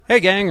Hey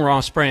gang,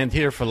 Ross Brand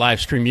here for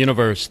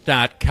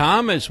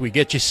LivestreamUniverse.com as we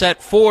get you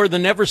set for the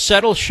Never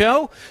Settle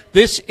Show.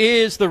 This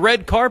is the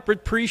Red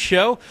Carpet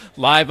Pre-Show,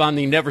 live on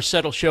the Never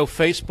Settle Show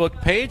Facebook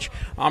page.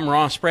 I'm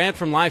Ross Brand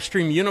from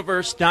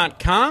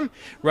LivestreamUniverse.com.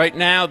 Right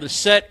now the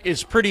set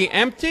is pretty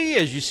empty,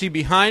 as you see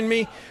behind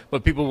me,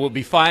 but people will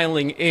be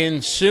filing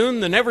in soon.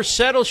 The Never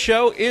Settle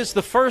Show is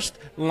the first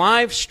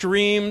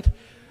live-streamed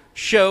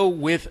show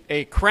with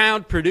a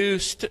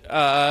crowd-produced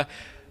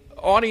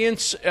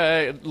audience,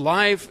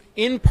 live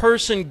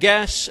in-person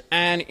guests,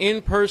 and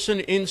in-person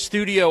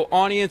in-studio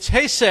audience.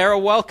 Hey, Sarah,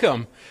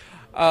 welcome.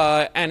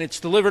 And it's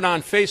delivered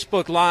on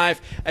Facebook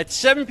Live. At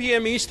 7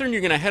 p.m. Eastern,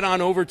 you're going to head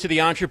on over to the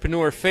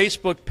Entrepreneur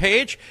Facebook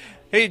page.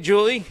 Hey,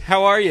 Julie,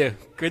 how are you?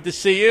 Good to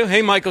see you.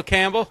 Hey, Michael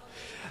Campbell.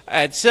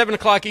 At 7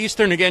 o'clock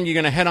Eastern, again, you're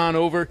going to head on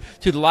over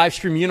to the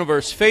Livestream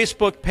Universe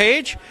Facebook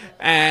page.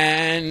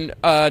 And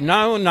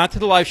no, not to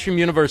the Livestream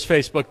Universe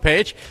Facebook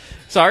page.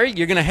 Sorry,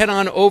 you're going to head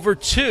on over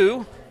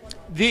to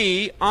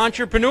the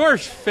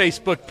Entrepreneurs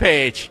Facebook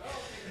page.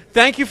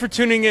 Thank you for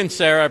tuning in,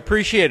 Sarah. I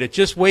appreciate it.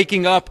 Just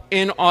waking up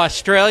in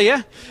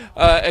Australia.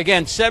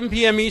 Again, 7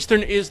 p.m.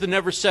 Eastern is the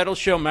Never Settle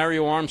Show.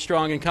 Mario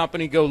Armstrong and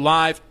company go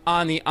live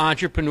on the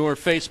Entrepreneur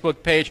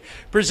Facebook page,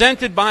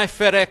 presented by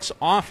FedEx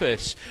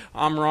Office.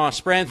 I'm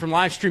Ross Brand from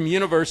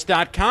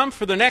LivestreamUniverse.com.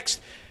 For the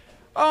next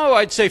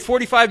I'd say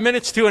 45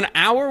 minutes to an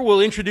hour,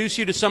 we'll introduce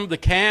you to some of the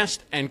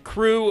cast and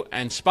crew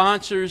and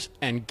sponsors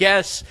and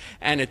guests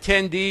and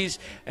attendees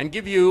and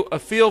give you a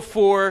feel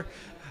for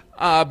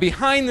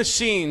behind the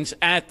scenes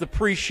at the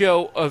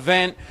pre-show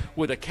event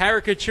with a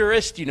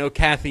caricaturist,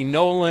 Kathy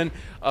Nolan,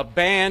 a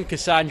band,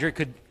 Cassandra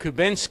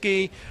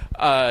Kubinski,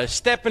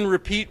 Step and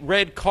Repeat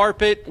Red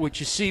Carpet,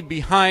 which you see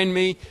behind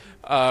me.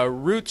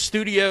 Root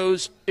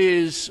Studios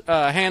is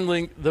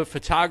handling the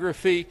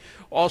photography.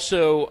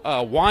 Also,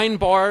 Wine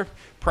Bar,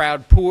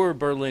 Proud Poor,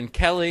 Berlin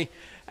Kelly.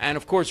 And,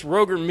 of course,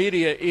 Roger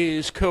Media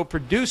is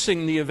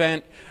co-producing the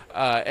event.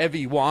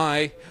 Evie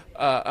Y,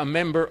 a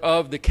member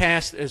of the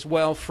cast as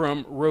well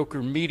from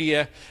Roker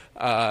Media.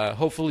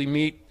 Hopefully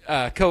meet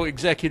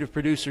co-executive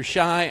producer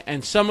Shai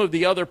and some of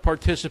the other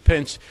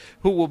participants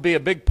who will be a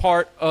big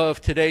part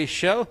of today's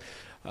show.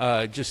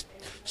 Just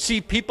see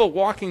people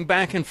walking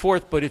back and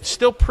forth, but it's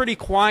still pretty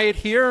quiet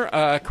here.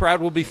 Crowd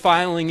will be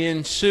filing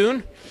in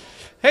soon.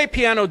 Hey,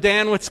 Piano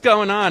Dan, what's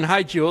going on?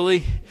 Hi,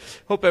 Julie.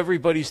 Hope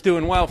everybody's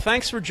doing well.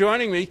 Thanks for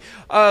joining me.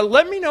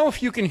 Let me know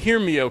if you can hear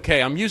me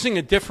okay. I'm using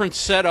a different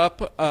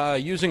setup,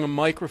 using a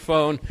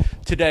microphone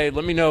today.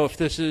 Let me know if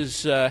this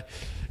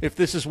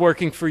is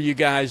working for you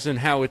guys and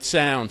how it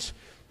sounds.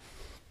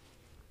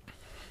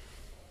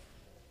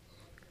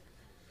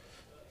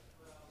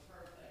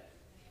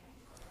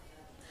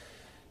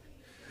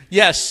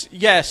 Yes,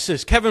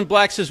 as Kevin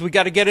Black says, we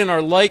got to get in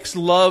our likes,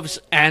 loves,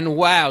 and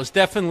wows.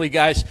 Definitely,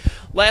 guys.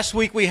 Last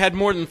week we had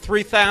more than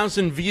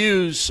 3,000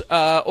 views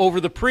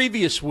over the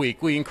previous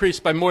week. We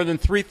increased by more than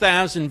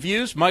 3,000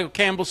 views. Michael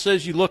Campbell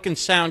says you look and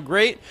sound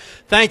great.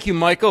 Thank you,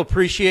 Michael.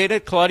 Appreciate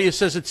it. Claudia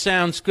says it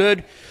sounds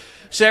good.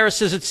 Sarah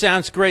says it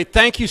sounds great.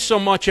 Thank you so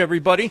much,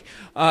 everybody.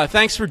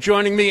 Thanks for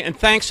joining me, and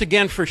thanks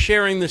again for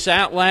sharing this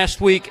out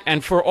last week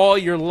and for all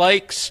your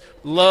likes,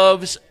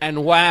 loves,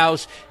 and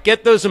wows.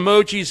 Get those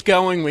emojis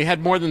going. We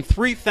had more than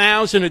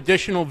 3,000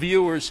 additional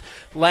viewers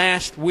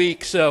last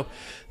week, so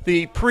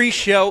the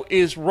pre-show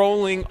is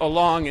rolling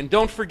along. And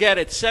don't forget,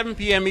 at 7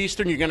 p.m.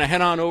 Eastern, you're going to head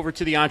on over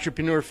to the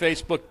Entrepreneur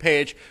Facebook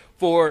page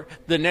for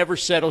the Never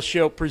Settle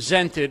Show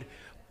presented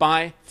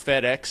by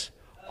FedEx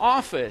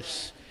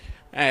Office.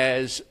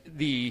 As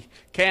the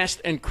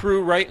cast and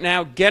crew right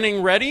now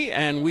getting ready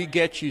and we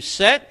get you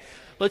set,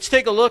 let's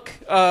take a look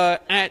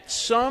at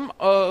some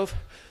of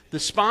the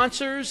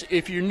sponsors.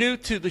 If you're new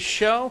to the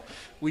show,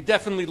 we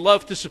definitely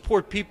love to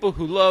support people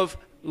who love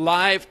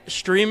live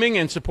streaming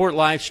and support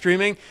live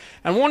streaming.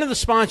 And one of the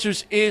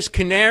sponsors is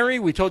Canary.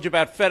 We told you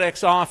about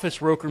FedEx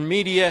Office, Roker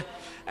Media,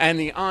 and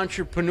the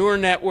Entrepreneur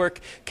Network.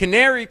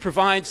 Canary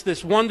provides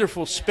this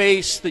wonderful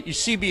space that you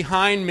see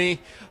behind me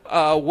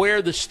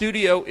where the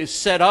studio is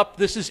set up.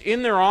 This is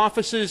in their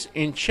offices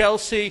in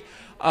Chelsea,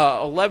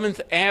 11th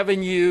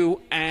Avenue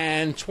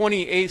and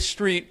 28th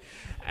Street.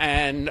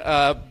 And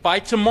by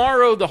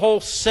tomorrow, the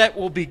whole set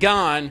will be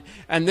gone,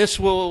 and this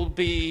will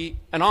be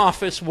an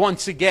office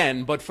once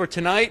again. But for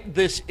tonight,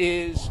 this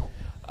is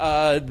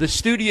the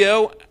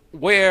studio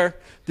where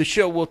the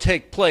show will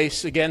take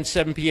place, again,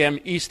 7 p.m.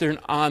 Eastern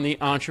on the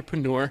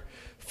Entrepreneur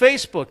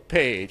Facebook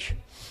page.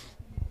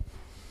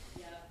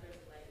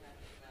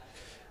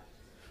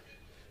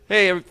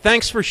 Hey,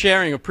 thanks for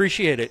sharing.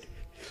 Appreciate it.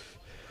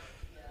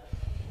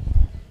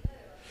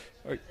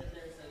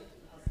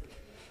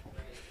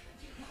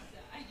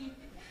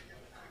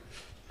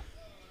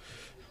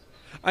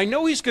 I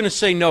know he's going to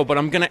say no, but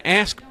I'm going to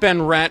ask Ben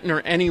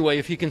Ratner anyway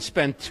if he can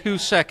spend 2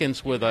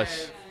 seconds with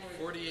us.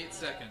 48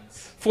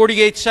 seconds.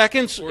 48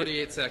 seconds?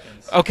 48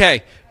 seconds.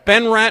 Okay.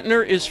 Ben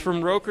Ratner is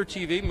from Roker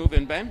TV. Move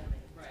in, Ben.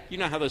 You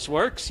know how this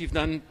works.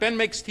 Ben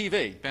Makes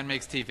TV. Ben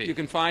Makes TV. You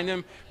can find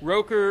him.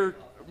 Roker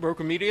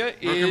Roker Media Roker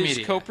is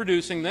Media.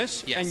 co-producing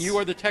this, Yes. and you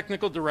are the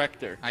technical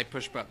director. I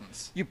push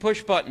buttons. You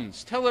push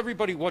buttons. Tell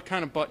everybody what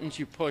kind of buttons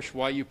you push,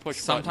 why you push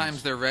Sometimes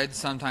buttons. they're red,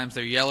 sometimes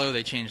they're yellow.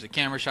 They change the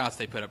camera shots,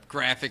 they put up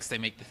graphics, they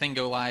make the thing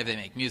go live, they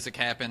make music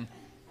happen.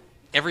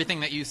 Everything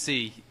that you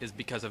see is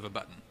because of a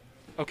button.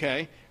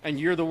 Okay, and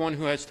you're the one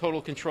who has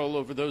total control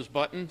over those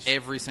buttons?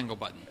 Every single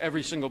button.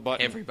 Every single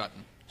button? Every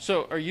button.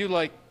 So are you,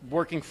 like,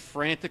 working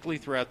frantically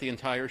throughout the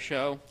entire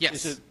show?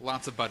 Yes, Is it,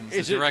 lots of buttons.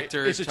 is the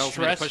director it tells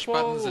me to push stressful,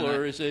 buttons. And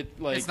or is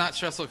it, like... it's not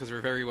stressful because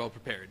we're very well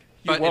prepared.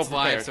 You're But well it's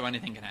live, prepared. so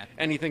anything can happen.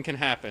 Anything can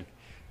happen.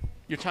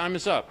 Your time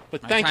is up.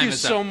 But My thank time you is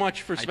so up.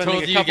 much for I spending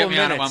told a you couple you'd of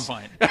get me minutes.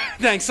 on at one point.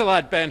 Thanks a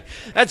lot, Ben.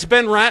 That's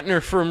Ben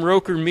Ratner from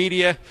Roker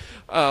Media,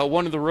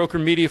 one of the Roker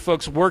Media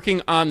folks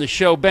working on the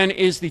show. Ben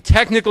is the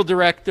technical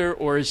director,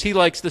 or as he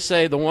likes to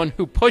say, the one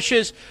who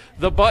pushes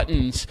the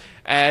buttons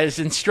as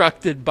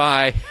instructed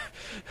by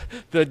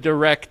the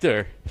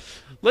director.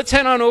 Let's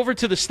head on over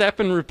to the Step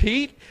and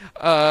Repeat.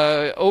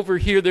 Over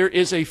here there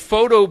is a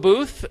photo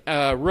booth.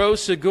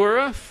 Rose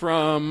Segura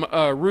from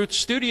Root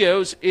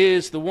Studios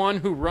is the one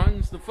who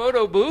runs the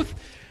photo booth,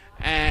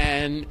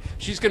 and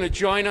she's going to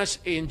join us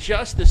in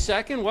just a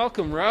second.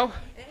 Welcome, Ro.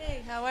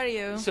 Hey, how are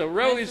you? So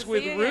Ro Nice is to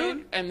with see you Root,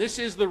 again. and this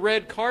is the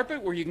red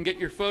carpet where you can get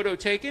your photo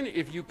taken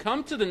if you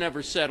come to the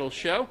Never Settle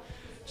show.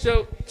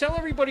 So tell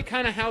everybody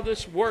kind of how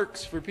this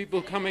works for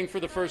people coming for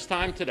the first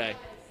time today.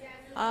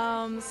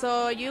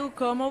 So you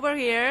come over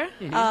here,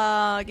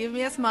 give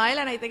me a smile,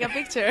 and I take a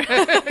picture.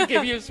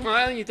 Give you a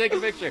smile and you take a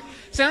picture.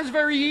 Sounds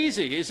very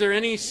easy. Is there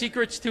any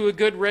secrets to a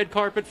good red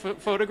carpet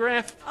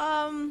photograph?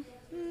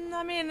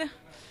 I mean,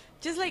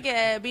 just like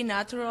be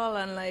natural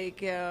and like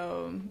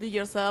be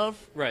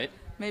yourself. Right.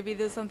 Maybe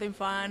do something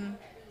fun.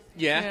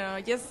 Yeah. You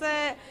know, just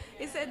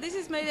this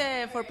is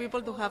made for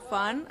people to have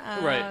fun.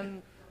 Right.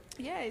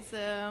 Yeah, it's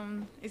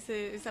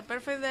a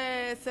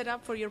perfect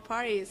setup for your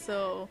party.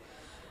 So.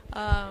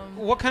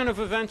 What kind of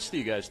events do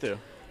you guys do?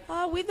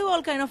 We do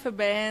all kind of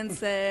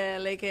events,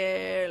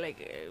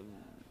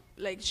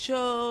 like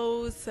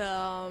shows,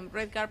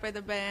 red carpet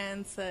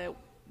events.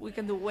 We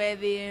can do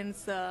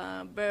weddings,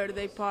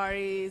 birthday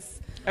parties.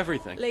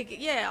 Everything. Like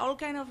all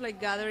kind of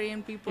like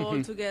gathering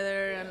people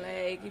together, and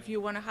like if you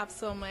want to have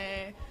some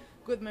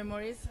good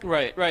memories.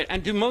 Right, right.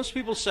 And do most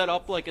people set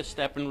up like a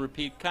step and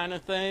repeat kind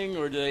of thing,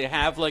 or do they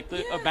have like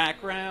a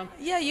background?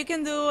 Yeah, you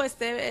can do a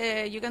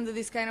step. You can do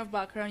this kind of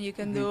background. You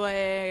can do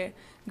a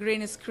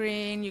green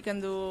screen. You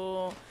can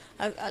do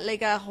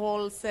like a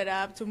whole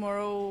setup.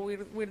 Tomorrow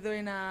we're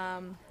doing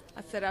a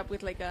setup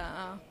with like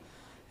a.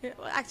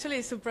 Actually,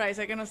 a surprise.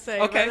 I cannot say.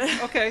 Okay,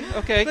 but,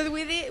 okay. But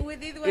we did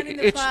one in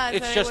the past.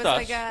 It's and just it us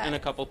was like and a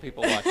couple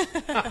people watching.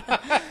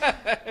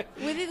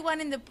 We did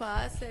one in the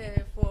past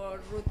for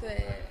Root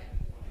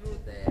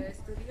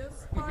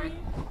Studios party.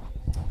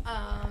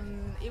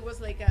 It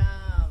was like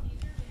a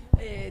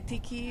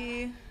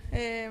tiki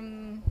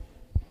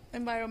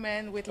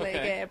environment with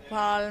like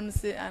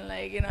palms and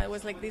like it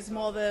was like this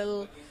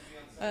model.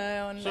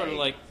 Sort of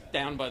like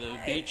down by the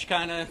beach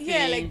kind of theme.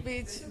 Yeah, like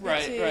beach.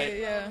 Right, beachy, right.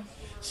 Yeah.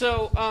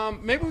 So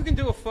maybe we can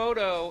do a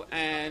photo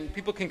and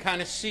people can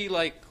kind of see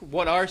like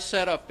what our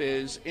setup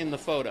is in the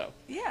photo.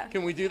 Yeah.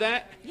 Can we do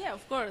that? Yeah,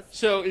 of course.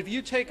 So if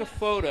you take a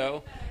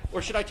photo,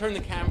 or should I turn the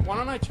camera? Why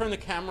don't I turn the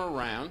camera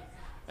around,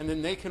 and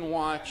then they can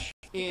watch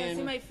You can see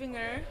in. my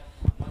finger.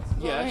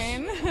 Yes.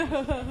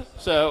 Going.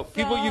 So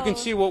people, you can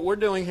So- see what we're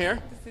doing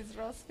here. This is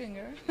Ro's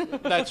finger.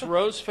 That's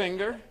Ro's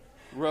finger.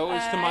 Ro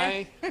is to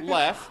my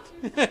left.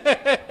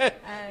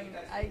 And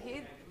I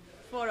hit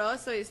photo,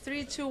 so it's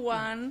 3, 2,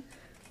 1.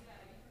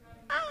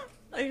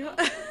 I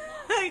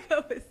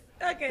hope it's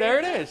okay. There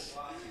it is.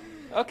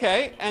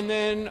 Okay, and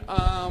then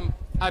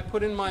I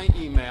put in my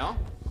email,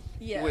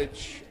 Yeah.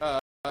 which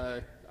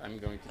I'm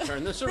going to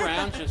turn this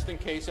around just in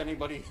case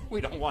anybody,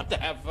 we don't want to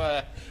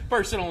have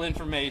personal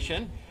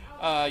information.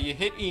 You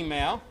hit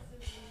email.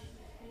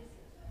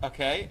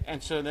 Okay,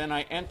 and so then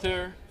I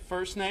enter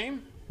first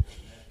name.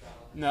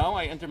 No,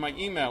 I enter my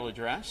email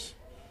address.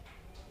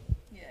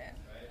 Yeah.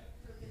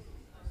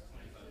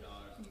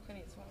 You can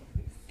eat one of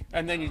these.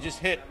 And then you just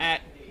hit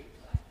at,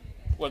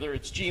 whether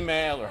it's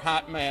Gmail or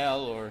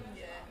Hotmail or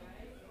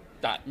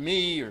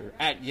 .me or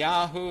at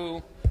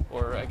Yahoo,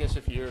 or I guess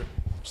if you're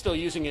still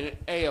using it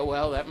at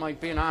AOL, that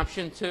might be an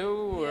option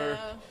too, or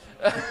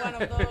one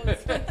of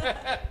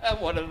those.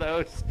 one of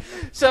those.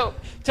 So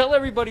tell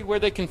everybody where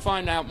they can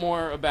find out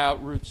more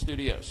about Root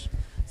Studios.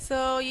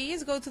 So you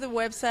just go to the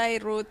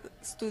website, Root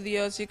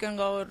Studios. You can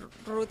go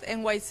Root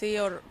NYC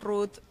or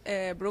Root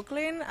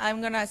Brooklyn.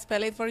 I'm going to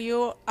spell it for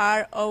you,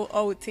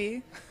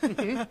 ROOT.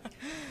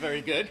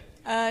 Very good.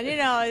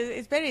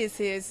 It's very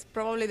easy. It's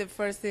probably the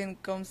first thing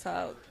comes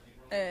out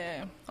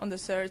on the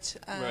search.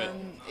 Right.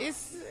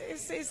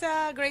 It's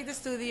a great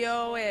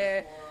studio.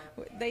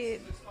 They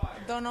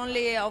don't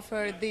only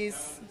offer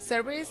this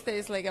service.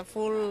 There's like a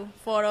full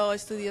photo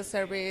studio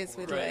service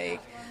with Right.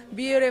 like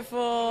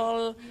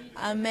beautiful,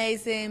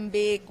 amazing,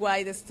 big,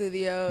 wide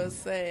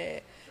studios.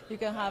 You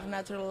can have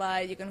natural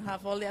light. You can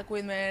have all the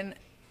equipment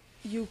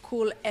you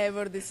could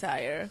ever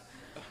desire.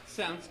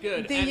 Sounds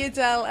good.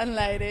 digital and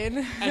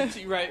lighting.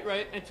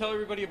 Right. And tell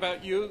everybody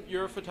about you.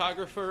 You're a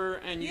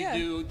photographer, and you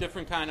do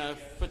different kind of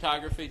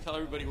photography. Tell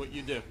everybody what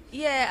you do.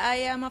 Yeah, I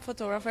am a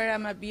photographer.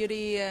 I'm a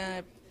beauty,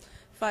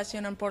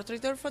 fashion, and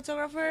portrait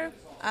photographer.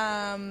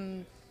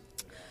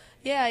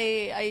 Yeah,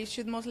 I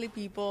shoot mostly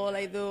people.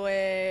 I do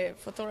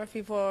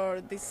photography for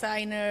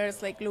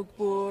designers, like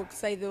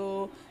lookbooks. I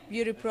do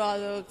beauty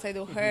products. I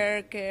do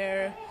hair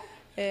care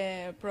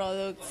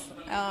products.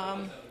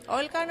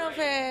 All kind of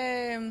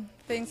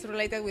things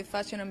related with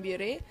fashion and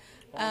beauty.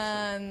 Awesome.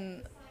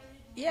 And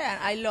yeah,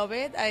 I love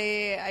it.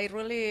 I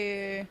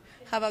really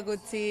have a good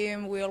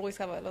team. We always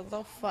have a lot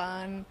of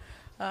fun.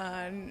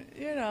 And,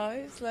 you know,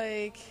 it's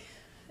like,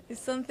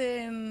 it's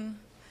something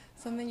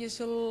you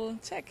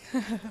should check.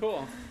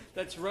 Cool.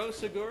 That's Rose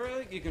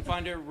Segura. You can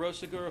find her at Rose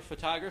Segura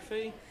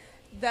Photography.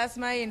 That's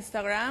my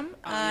Instagram.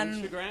 On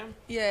Instagram?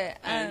 Yeah.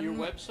 And your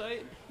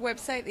website?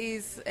 Website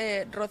is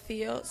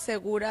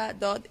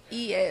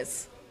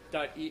rociosegura.es.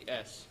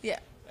 .es. Yeah.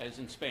 As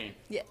in Spain.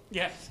 Yeah.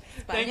 Yes.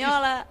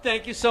 Española.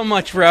 Thank you so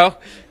much, Ro.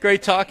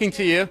 Great talking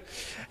to you.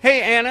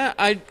 Hey, Anna,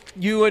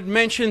 you had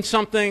mentioned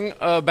something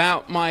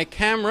about my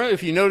camera.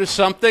 If you notice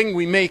something,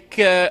 we make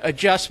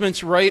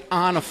adjustments right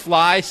on a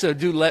fly, so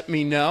do let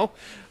me know.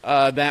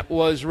 That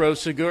was Ro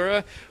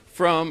Segura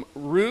from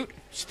Root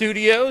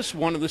Studios,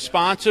 one of the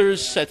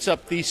sponsors, sets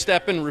up the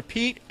step and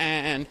repeat,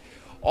 and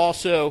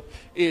also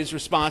is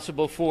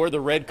responsible for the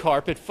red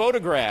carpet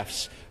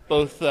photographs.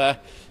 Both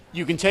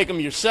you can take them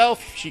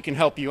yourself. She can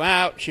help you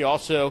out. She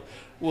also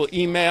will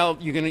email.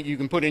 You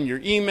can put in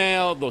your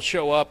email. They'll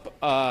show up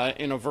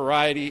in a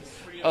variety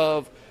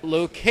of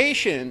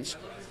locations.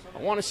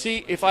 I want to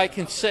see if I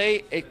can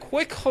say a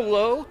quick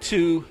hello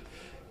to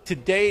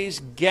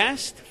today's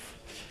guest.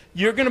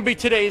 You're going to be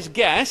today's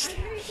guest,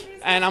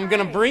 and I'm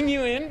going to bring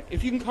you in.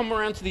 If you can come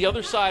around to the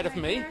other side of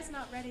me.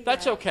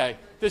 That's okay.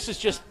 This is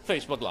just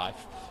Facebook Live.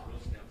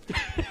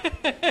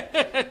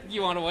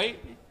 You want to wait?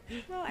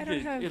 Well, I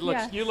don't have.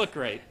 You look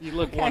great. You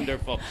look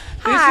wonderful.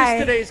 Hi. This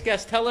is today's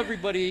guest. Tell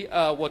everybody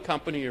what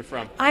company you're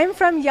from. I'm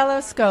from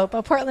Yellow Scope,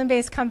 a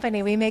Portland-based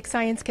company. We make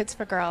science kits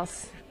for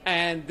girls.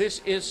 And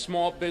this is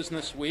Small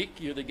Business Week.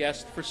 You're the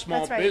guest for Small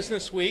That's right.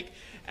 Business Week.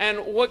 And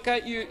what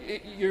got you?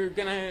 You're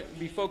going to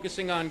be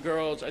focusing on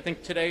girls. I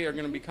think today are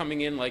going to be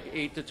coming in like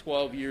 8 to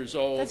 12 years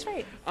old. That's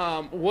right.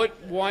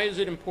 Why is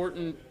it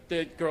important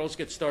that girls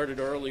get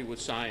started early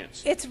with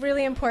science? It's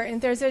really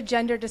important. There's a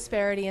gender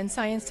disparity in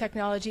science,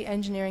 technology,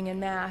 engineering, and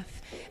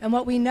math. And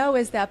what we know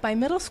is that by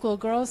middle school,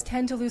 girls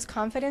tend to lose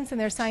confidence in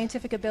their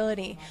scientific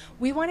ability.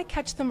 We want to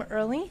catch them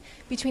early,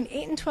 between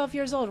 8 and 12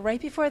 years old, right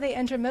before they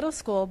enter middle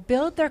school,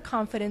 build their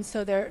confidence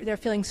so they're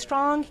feeling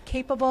strong,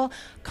 capable,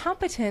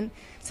 competent,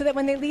 so that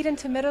when they lead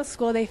into middle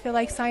school, they feel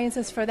like science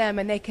is for them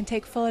and they can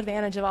take full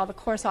advantage of all the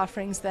course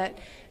offerings that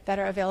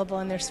are available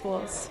in their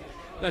schools.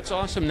 That's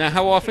awesome. Now,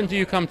 how often do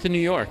you come to New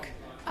York?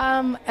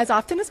 As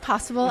often as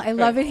possible. I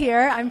love it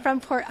here. I'm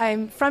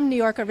from New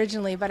York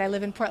originally, but I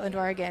live in Portland,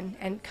 Oregon,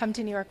 and come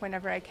to New York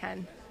whenever I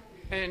can.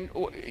 And,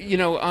 you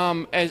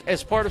know,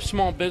 as part of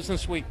Small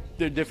Business Week,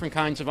 there are different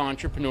kinds of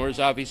entrepreneurs,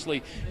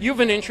 obviously. You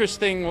have an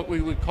interesting, what we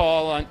would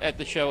call at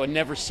the show, a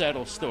never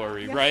settle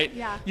story, Yes, right?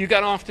 yeah. You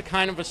got off to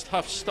kind of a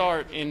tough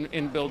start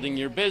in building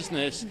your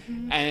business,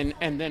 and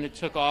then it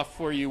took off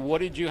for you.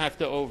 What did you have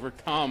to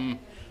overcome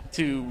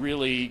to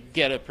really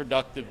get a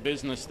productive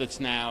business that's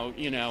now,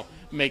 you know,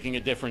 making a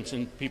difference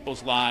in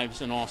people's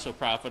lives and also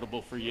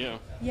profitable for you?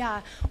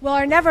 Yeah. Well,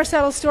 our never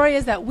settle story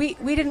is that we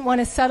didn't want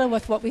to settle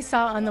with what we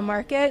saw on the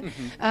market.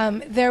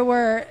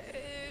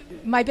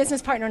 My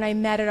business partner and I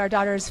met at our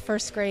daughter's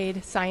first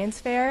grade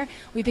science fair.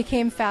 We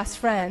became fast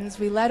friends.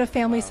 We led a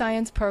family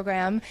science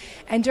program.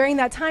 And during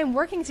that time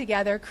working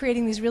together,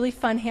 creating these really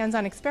fun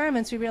hands-on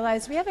experiments, we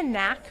realized we have a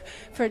knack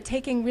for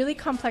taking really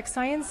complex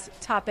science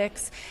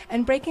topics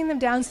and breaking them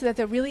down so that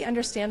they're really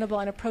understandable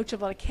and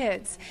approachable to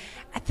kids.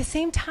 At the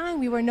same time,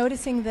 we were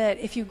noticing that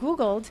if you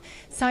Googled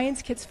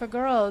science kits for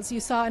girls, you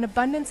saw an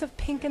abundance of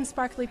pink and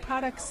sparkly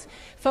products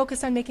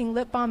focused on making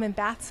lip balm and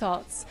bath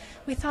salts.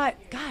 We thought,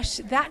 gosh,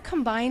 that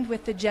combined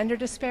with the gender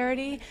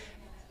disparity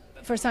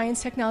for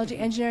science, technology,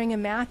 engineering,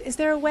 and math, is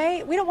there a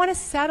way? We don't want to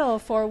settle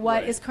for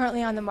what is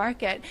currently on the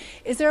market.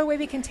 Is there a way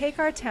we can take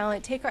our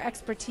talent, take our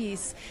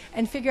expertise,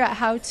 and figure out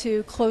how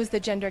to close the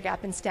gender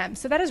gap in STEM?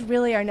 So that is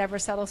really our never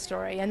settle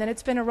story. And then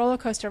it's been a roller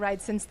coaster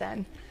ride since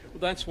then. Well,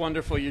 that's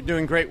wonderful. You're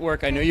doing great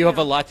work. I know you have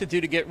a lot to do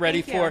to get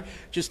ready for.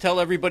 Just tell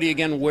everybody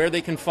again where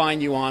they can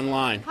find you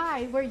online.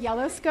 Hi, we're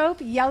Yellow Scope,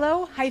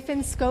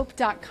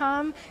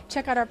 yellow-scope.com.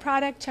 Check out our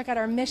product, check out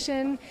our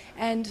mission,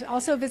 and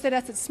also visit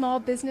us at Small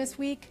Business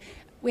Week.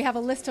 We have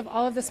a list of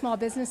all of the small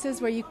businesses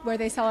where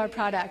they sell our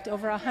product.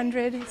 Over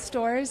 100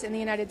 stores in the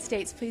United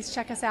States. Please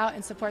check us out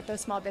and support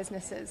those small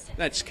businesses.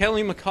 That's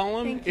Kelly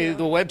McCullum. Thank you.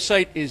 The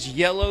website is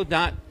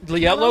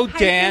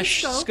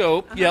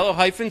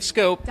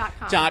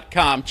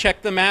yellow-scope.com.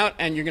 Check them out,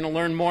 and you're going to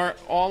learn more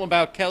all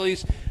about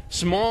Kelly's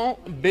small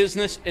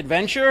business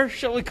adventure,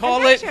 shall we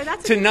call it,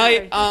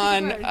 tonight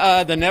on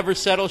the Never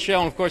Settle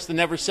Show. And, of course, the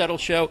Never Settle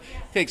Show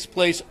takes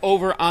place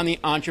over on the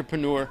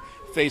Entrepreneur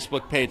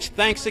Facebook page.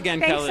 Thanks again,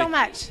 Thanks Kelly. so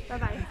much.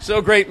 Bye-bye.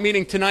 So great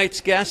meeting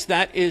tonight's guest.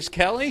 That is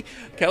Kelly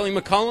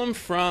McCullum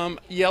from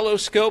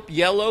Yellowscope,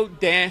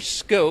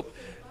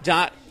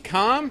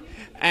 yellow-scope.com.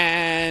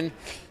 And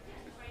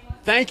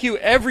thank you,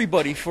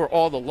 everybody, for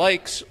all the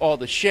likes, all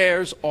the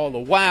shares, all the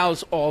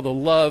wows, all the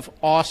love.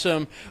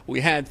 Awesome.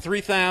 We had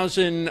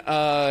 3,000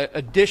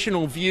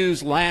 additional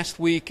views last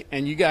week,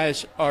 and you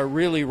guys are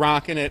really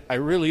rocking it. I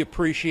really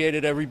appreciate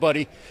it,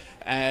 everybody,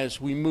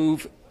 as we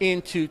move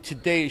into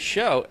today's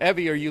show.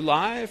 Evie, are you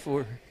live?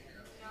 Or?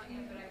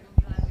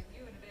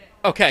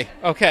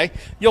 Okay.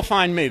 You'll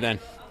find me then.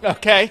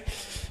 Okay.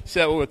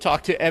 So we'll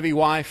talk to Evie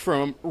Y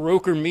from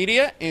Roker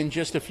Media in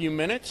just a few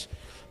minutes.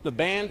 The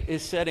band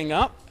is setting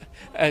up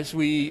as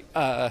we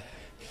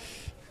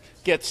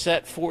get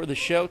set for the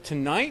show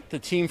tonight. The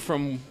team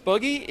from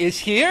Boogie is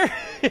here.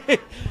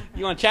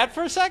 You want to chat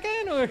for a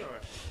second? Or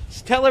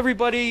just tell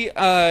everybody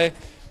about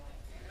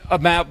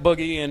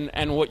Boogie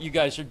and what you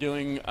guys are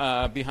doing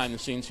behind the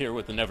scenes here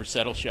with the Never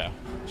Settle show.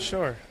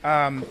 Sure.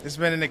 It's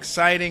been an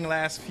exciting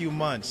last few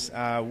months.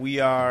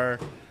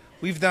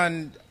 We've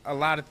done a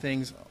lot of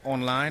things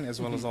online as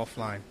well as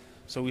offline.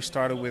 So we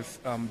started with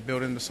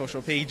building the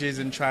social pages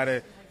and try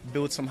to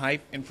build some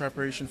hype in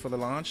preparation for the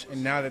launch.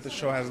 And now that the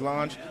show has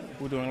launched,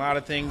 we're doing a lot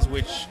of things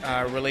which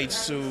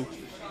relates to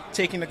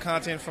taking the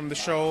content from the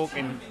show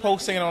and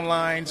posting it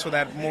online so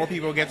that more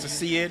people get to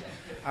see it.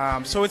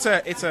 So it's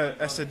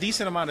a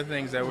decent amount of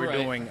things that we're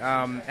doing.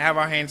 Have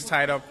our hands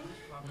tied up.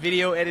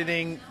 Video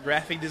editing,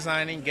 graphic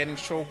designing, getting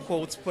show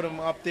quotes, put them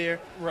up there.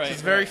 Right. So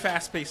it's a very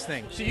fast-paced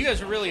thing. So you guys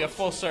are really a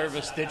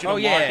full-service digital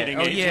marketing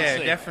agency. Yeah,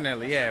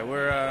 definitely. Yeah,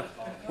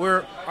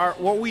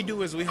 what we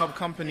do is we help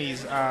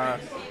companies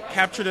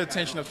capture the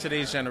attention of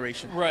today's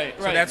generation. Right.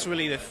 So that's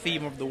really the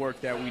theme of the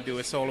work that we do.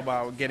 It's all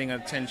about getting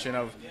attention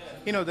of,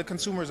 the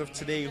consumers of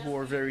today who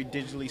are very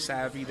digitally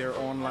savvy. They're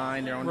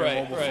online. They're on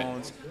their mobile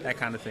phones. That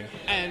kind of thing.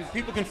 And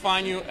people can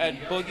find you at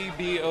boogie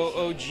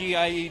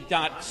boogie.co.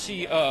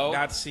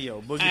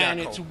 Boogie.co.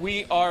 And it's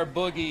We Are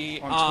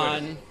Boogie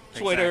on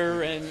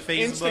Twitter and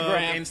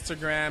Facebook,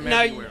 Instagram,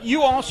 now, everywhere.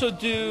 you also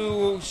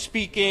do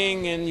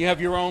speaking, and you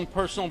have your own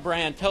personal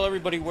brand. Tell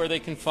everybody where they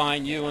can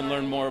find you and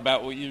learn more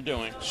about what you're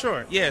doing.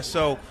 Sure. Yeah.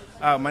 So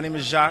my name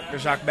is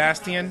Jacques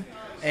Bastien,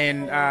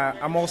 and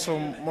I'm also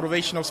a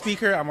motivational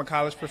speaker. I'm a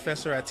college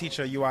professor. I teach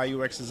a UI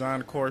UX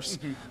design course,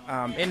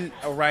 and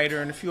a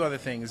writer, and a few other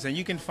things. And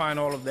you can find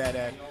all of that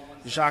at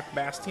Jacques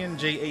Bastien,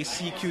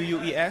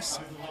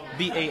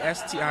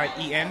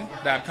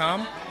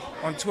 JacquesBastien.com.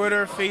 On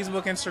Twitter,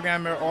 Facebook,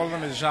 Instagram, all of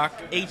them is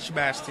Jacques H.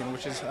 Bastien,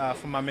 which is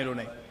for my middle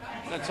name.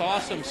 That's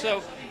awesome.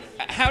 So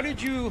how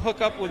did you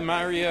hook up with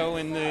Mario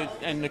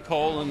and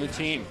Nicole and the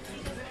team?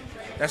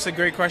 That's a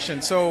great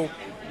question. So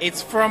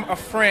it's from a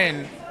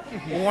friend,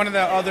 one of the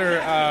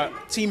other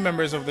team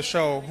members of the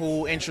show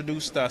who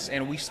introduced us,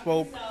 and we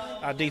spoke.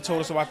 They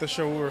told us about the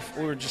show. We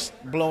were just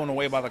blown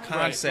away by the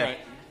concept. Right.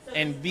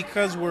 And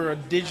because we're a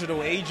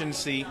digital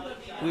agency,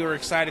 we were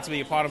excited to be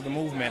a part of the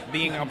movement,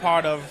 being a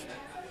part of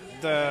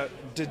the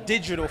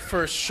digital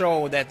first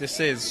show that this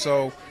is.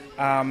 So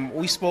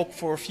we spoke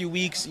for a few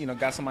weeks,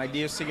 got some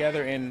ideas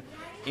together, and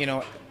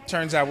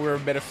turns out we were a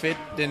better fit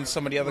than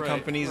some of the other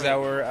companies that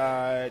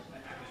were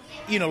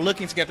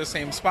looking to get the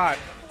same spot.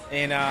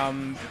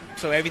 And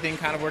so everything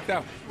kind of worked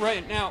out.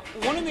 Right. Now,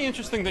 one of the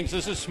interesting things,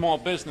 this is Small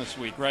Business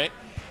Week, right?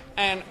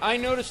 And I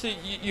noticed that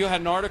you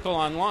had an article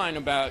online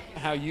about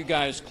how you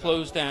guys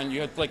closed down.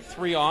 You had like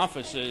 3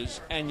 offices,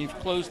 and you've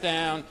closed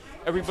down.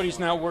 Everybody's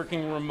now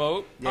working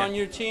remote on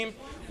your team.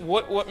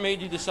 What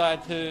made you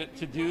decide to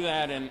do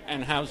that,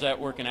 and how's that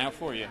working out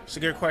for you? It's a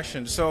good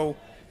question. So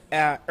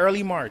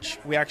early March,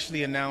 we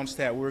actually announced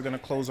that we were going to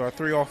close our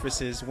 3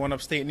 offices, one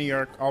upstate New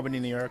York,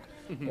 Albany, New York,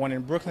 one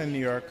in Brooklyn, New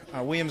York,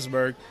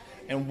 Williamsburg,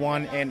 and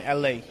one in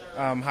L.A.,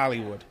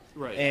 Hollywood.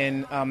 Right.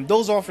 And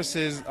those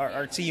offices,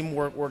 our team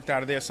worked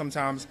out of there.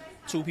 Sometimes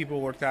 2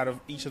 people worked out of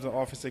each of the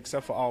offices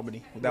except for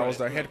Albany. That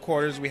was our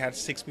headquarters. We had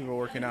 6 people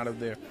working out of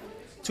there.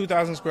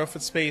 2,000 square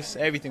foot space,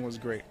 everything was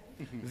great.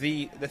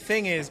 The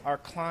thing is, our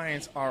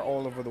clients are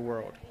all over the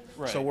world.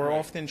 So we're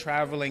often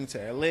traveling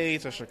to LA,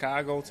 to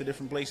Chicago, to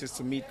different places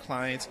to meet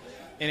clients.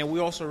 And we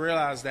also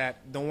realized that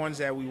the ones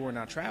that we were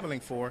not traveling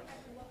for,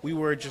 we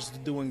were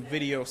just doing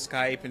video,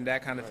 Skype, and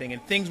that kind of thing.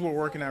 And things were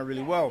working out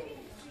really well.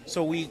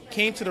 So we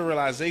came to the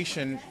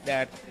realization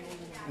that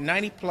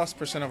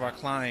 90+% of our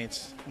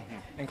clients,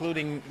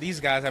 including these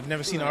guys, have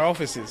never seen our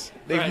offices.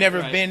 They've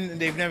never been,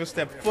 they've never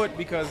stepped foot,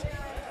 because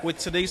with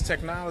today's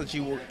technology,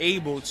 we're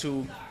able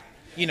to,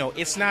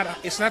 it's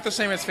not the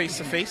same as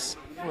face-to-face,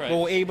 but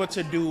we're able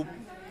to do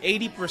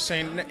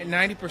 80%,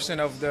 90%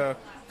 of the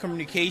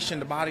communication,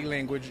 the body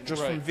language,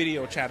 just from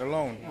video chat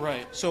alone.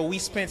 So we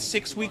spent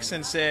 6 weeks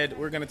and said,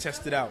 we're going to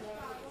test it out.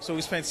 So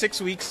we spent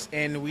 6 weeks,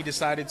 and we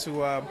decided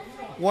to,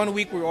 1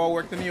 week we all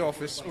worked in the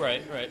office.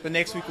 The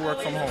next week we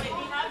worked from home.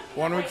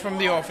 1 week from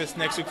the office,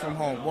 next week from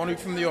home. 1 week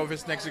from the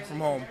office, next week from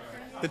home.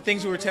 The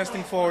things we were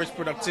testing for is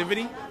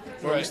productivity.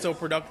 Are we still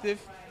productive?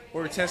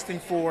 We're testing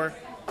for,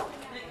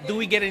 do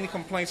we get any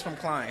complaints from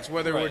clients,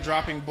 whether we're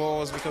dropping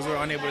balls because we're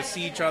unable to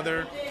see each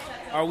other,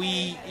 are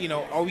we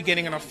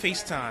getting enough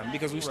FaceTime?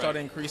 Because we started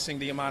increasing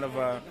the amount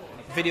of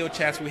video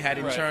chats we had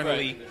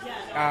internally.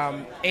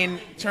 And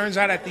turns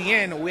out at the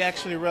end, we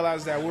actually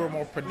realized that we were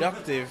more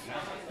productive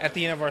at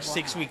the end of our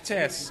 6-week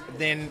test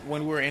than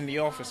when we were in the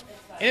office.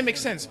 And it makes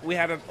sense. We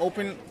had an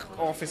open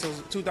office. It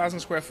was 2,000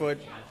 square foot.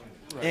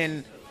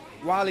 And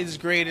while it's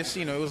great, it's,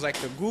 it was like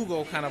the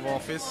Google kind of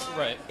office.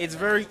 Right. It's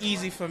very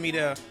easy for me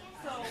to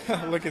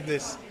look at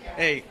this.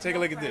 Hey, take a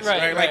look at this.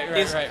 Right.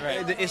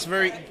 It's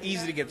very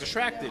easy to get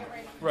distracted.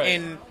 Right.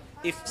 And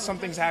if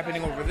something's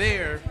happening over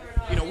there,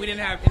 we didn't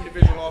have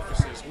individual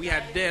offices. We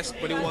had desks,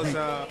 but it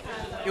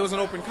was an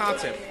open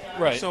concept.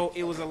 Right. So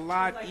it was a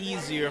lot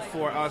easier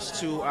for us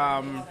to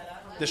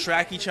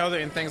distract each other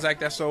and things like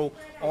that. So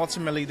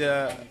ultimately,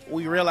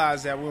 we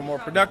realized that we were more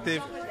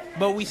productive,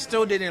 but we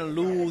still didn't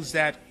lose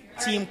that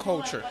team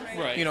culture.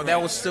 Right.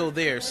 That was still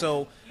there.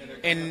 So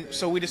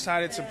we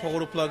decided to pull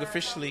the plug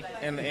officially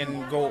and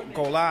go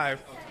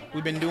live.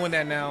 We've been doing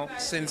that now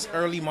since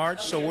early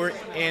March. So we're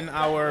in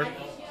our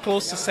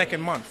close to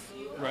second month.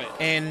 Right.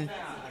 And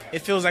it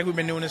feels like we've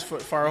been doing this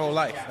for our whole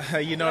life,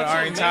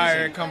 our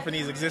entire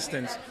company's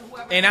existence.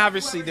 And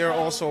obviously, there are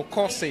also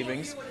cost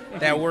savings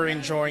that we're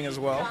enjoying as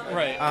well.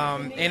 Right.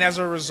 And as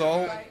a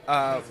result,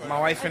 my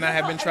wife and I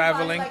have been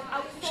traveling.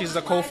 She's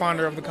the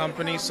co-founder of the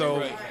company,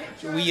 so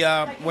we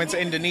went to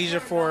Indonesia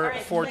for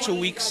 2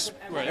 weeks.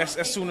 Right.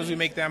 As soon as we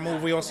make that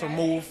move, we also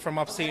moved from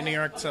upstate New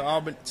York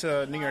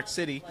to New York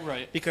City.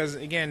 Right. Because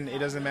again, it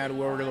doesn't matter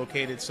where we're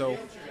located. So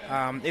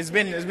it's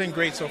been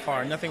great so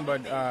far. Nothing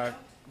but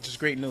just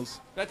great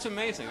news. That's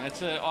amazing.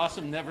 That's an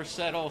awesome Never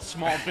Settle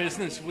Small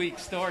Business Week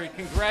story.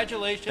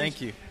 Congratulations. Thank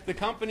you. The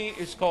company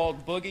is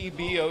called Boogie,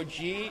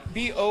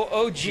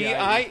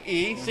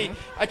 B-O-O-G-I-E. See,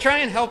 I try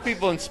and help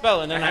people in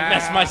spelling, and I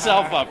mess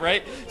myself up,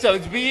 right? So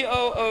it's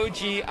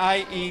B-O-O-G-I-E.co.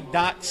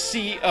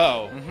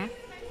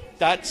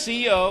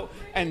 .co.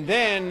 And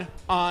then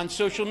on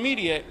social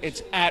media,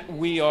 it's at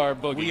We Are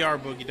Boogie. We Are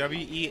Boogie.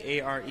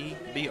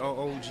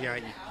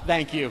 WeareBoogie.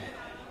 Thank you.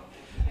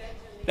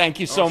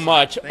 Thank you so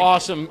much.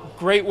 Awesome.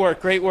 Great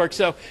work.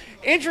 So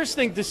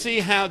interesting to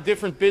see how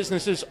different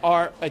businesses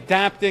are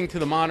adapting to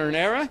the modern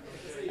era.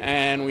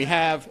 And we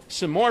have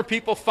some more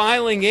people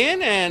filing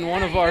in, and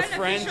one of our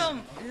friends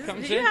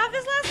comes Did in. you have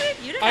this last week?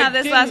 You didn't have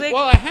this last week.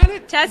 Well, I had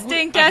it.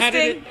 Testing.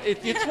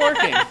 It's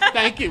working.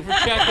 Thank you for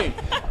checking.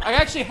 I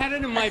actually had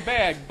it in my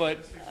bag, but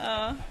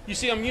you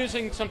see, I'm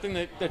using something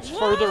that's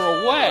further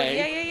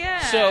away.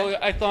 Yeah. So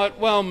I thought,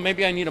 well,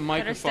 maybe I need a Better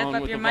microphone step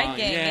up with your the mic volume.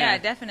 game. Yeah,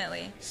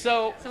 definitely.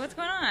 So what's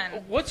going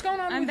on? What's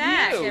going on I'm with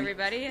back, you?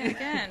 everybody,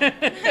 again.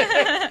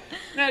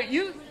 Now,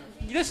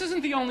 this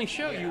isn't the only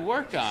show you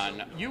work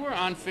on. You were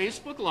on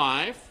Facebook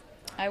Live.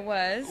 I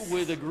was.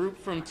 With a group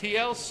from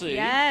TLC.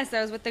 Yes,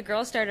 I was with the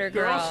Girl Starter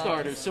girls. Girl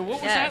Starters. So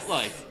what was that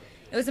like?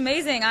 It was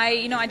amazing.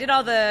 I did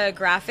all the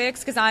graphics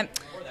because I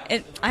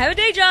have a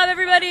day job,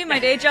 everybody. My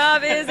day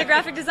job is a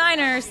graphic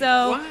designer.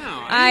 So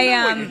wow, I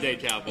didn't know what your day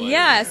job was.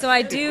 Yeah, so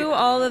I did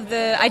all of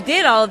the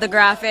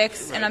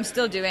graphics, and I'm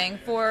still doing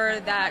for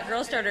that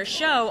Girl Starter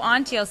show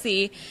on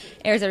TLC.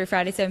 Airs every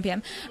Friday, 7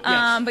 p.m.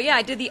 Yes. But yeah,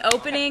 I did the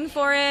opening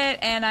for it,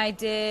 and I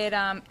did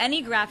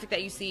any graphic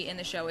that you see in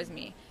the show is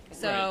me.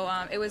 So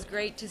it was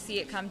great to see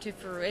it come to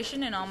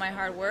fruition, and all my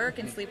hard work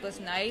and sleepless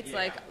nights,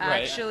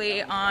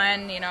 actually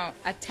on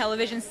a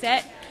television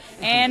set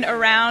and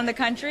around the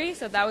country.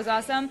 So that was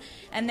awesome.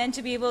 And then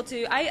to be able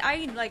to,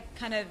 I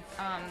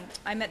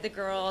met the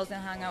girls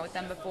and hung out with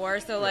them before.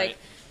 So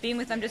being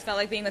with them just felt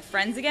like being with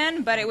friends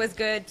again. But it was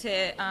good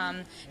to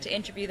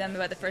interview them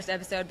about the first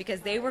episode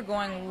because they were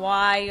going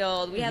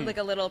wild. We had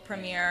a little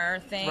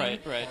premiere thing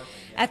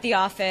at the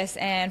office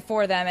and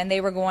for them, and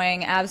they were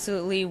going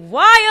absolutely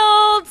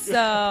wild.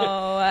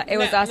 So it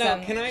was awesome.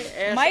 Now, can I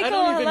ask?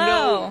 Michael,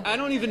 hello. I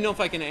don't even know if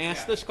I can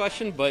ask this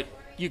question, but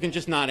you can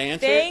just not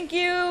answer. Thank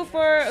you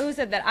for who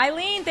said that,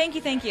 Eileen. Thank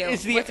you.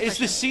 Is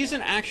the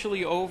season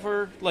actually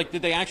over?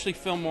 Did they actually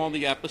film all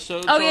the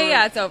episodes? Oh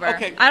yeah, it's over.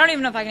 Okay. I don't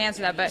even know if I can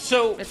answer that, but it's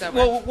over.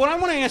 Well, what I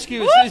want to ask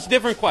you is a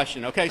different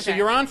question. Okay, so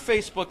you're on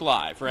Facebook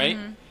Live, right?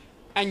 Mm-hmm.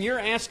 And you're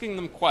asking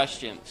them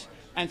questions.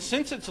 And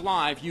since it's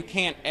live, you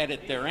can't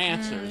edit their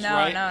answers,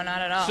 right? No, not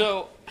at all.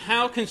 So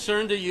how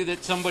concerned are you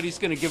that somebody's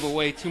going to give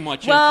away too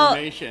much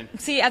information?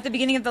 See, at the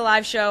beginning of the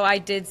live show, I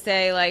did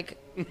say,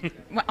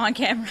 on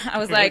camera, I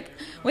was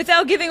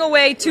without giving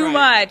away too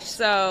much.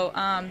 So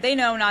they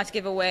know not to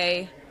give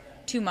away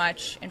too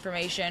much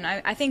information.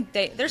 I think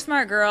they're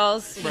smart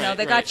girls.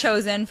 They got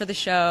chosen for the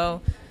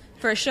show,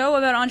 for a show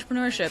about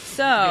entrepreneurship.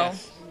 So...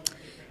 Yes.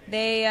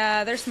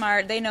 They're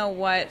smart. They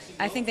know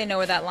I think they know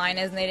where that line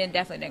is, and they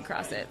definitely didn't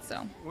cross it.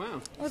 So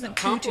wow, it wasn't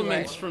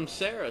compliments from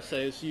Sarah.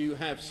 Says you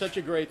have such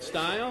a great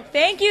style.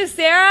 Thank you,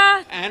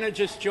 Sarah. Anna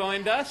just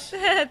joined us.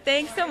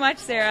 Thanks so much,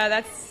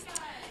 Sarah.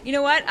 You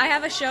know what? I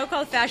have a show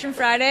called Fashion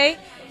Friday,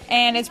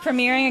 and it's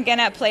premiering again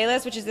at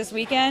Playlist, which is this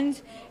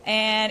weekend.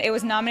 And it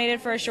was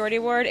nominated for a Shorty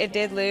Award. It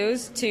did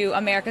lose to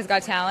America's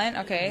Got Talent.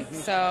 Okay,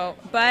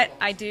 but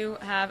I do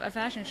have a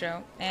fashion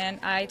show, and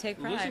I take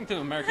pride. Losing to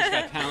America's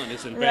Got Talent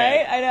isn't bad.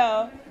 Right? I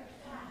know.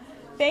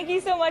 Thank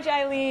you so much,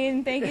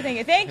 Eileen. Thank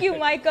you. Thank you,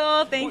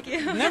 Michael. Thank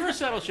you. Never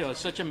Settle Show has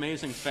such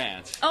amazing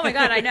fans. Oh my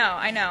God, I know.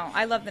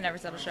 I love the Never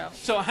Settle Show.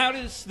 So how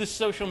does this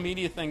social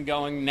media thing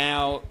going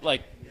now?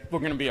 Like, we're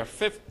going to be our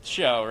 5th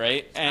show,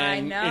 right? And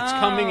I know. It's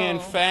coming in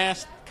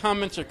fast.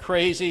 Comments are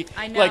crazy.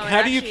 I know. Like,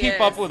 how do you actually keep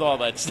is. up with all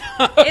that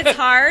stuff? It's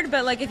hard,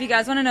 but like if you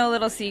guys want to know a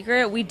little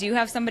secret, we do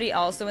have somebody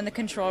also in the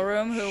control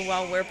room who,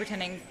 while we're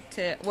paying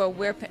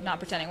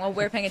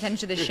attention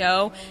to the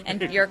show and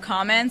your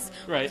comments,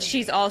 Right.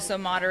 she's also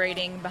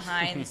moderating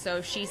behind.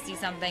 So she sees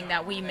something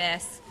that we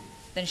miss,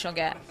 then she'll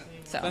get.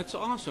 So That's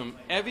awesome.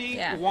 Evie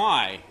Yeah.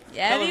 Y.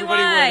 Tell Evie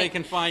everybody where Y. they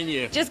can find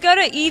you. just go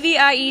to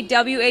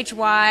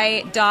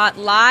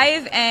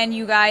eviewhy.live and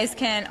you guys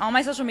can, all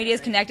my social media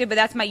is connected, but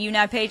that's my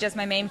UNAV page, that's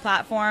my main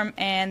platform,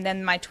 and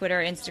then my Twitter,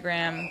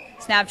 Instagram,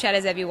 Snapchat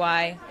is Evie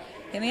Y.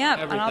 Hit me up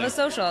on all the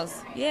Everything.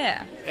 socials.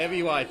 Yeah.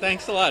 Evie Y.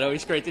 Thanks a lot.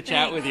 Always great to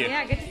chat with you.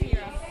 Yeah, good to see you.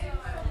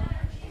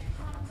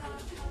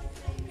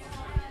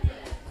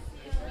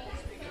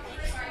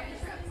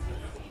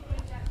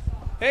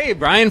 Hey,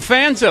 Brian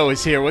Fanzo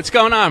is here. What's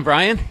going on,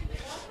 Brian?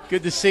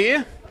 Good to see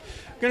you.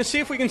 Going to see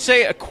if we can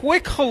say a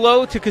quick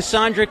hello to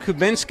Cassandra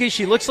Kubinski.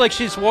 She looks like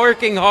she's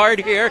working hard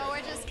here.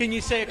 Can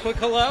you say a quick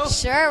hello?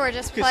 Sure, we're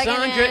just plugging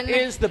Cassandra in.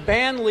 is the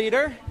band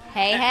leader.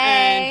 Hey, And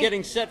hey.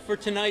 getting set for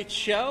tonight's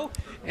show.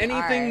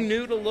 Anything right.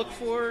 new to look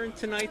for in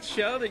tonight's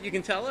show that you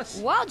can tell us?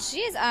 Well,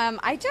 geez, I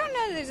don't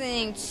know that there's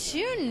anything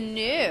too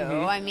new.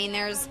 Mm-hmm. I mean,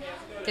 there's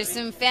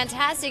some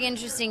fantastic,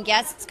 interesting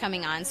guests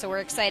coming on, so we're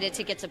excited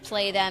to get to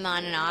play them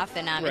on and off.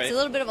 And Right. it's a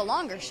little bit of a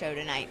longer show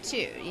tonight,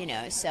 too,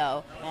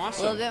 so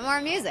Awesome. a little bit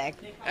more music.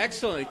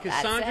 Excellent.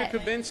 That's Cassandra it.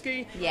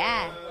 Kubinski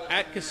Yeah.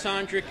 at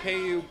Cassandra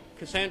KUB,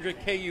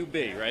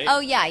 right? Oh,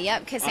 yeah,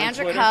 yep.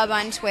 Cassandra Twitter? Cub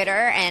on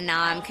Twitter and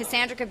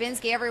Cassandra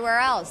Kubinski everywhere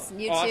else.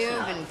 YouTube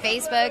Awesome. and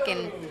Facebook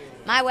and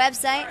my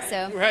website.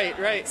 So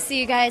Right. see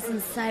you guys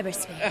in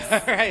cyberspace.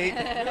 All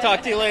right.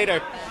 Talk to you later.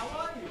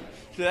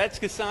 So that's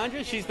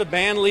Cassandra. She's the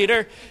band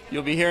leader.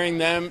 You'll be hearing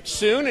them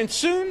soon. And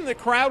soon the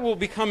crowd will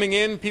be coming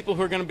in. People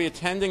who are going to be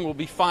attending will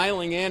be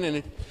filing in,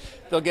 and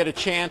they'll get a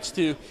chance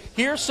to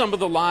hear some of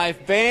the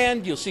live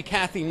band. You'll see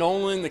Kathy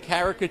Nolan, the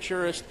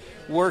caricaturist,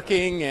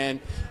 working, and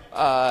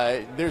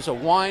there's a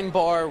wine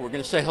bar. We're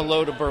going to say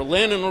hello to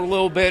Berlin in a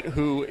little bit,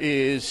 who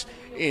is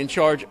in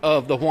charge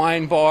of the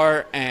wine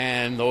bar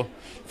and the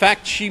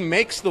fact she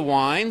makes the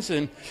wines.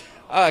 And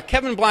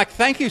Kevin Black,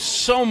 thank you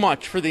so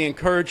much for the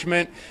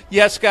encouragement.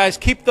 Yes, guys,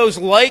 keep those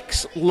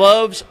likes,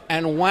 loves,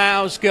 and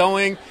wows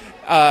going.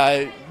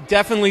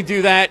 Definitely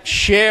do that.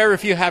 Share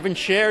if you haven't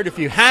shared. If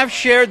you have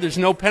shared, there's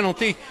no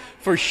penalty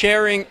for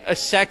sharing a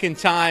second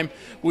time.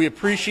 We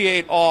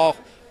appreciate all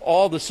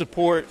the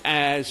support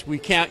as we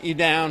count you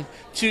down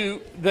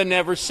to the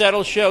Never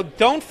Settle Show.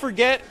 Don't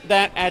forget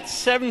that at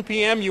 7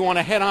 p.m. you want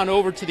to head on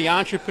over to the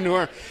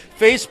Entrepreneur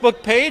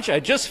Facebook page. I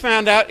just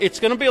found out it's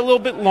going to be a little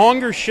bit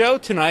longer show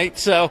tonight,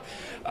 so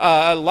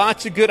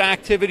lots of good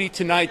activity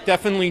tonight.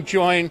 Definitely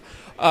join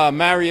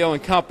Mario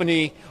and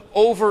company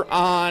over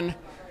on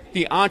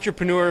the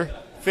Entrepreneur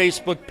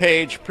Facebook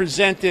page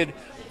presented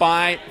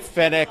by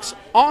FedEx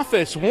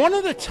Office. One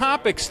of the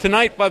topics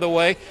tonight, by the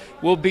way,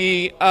 will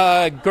be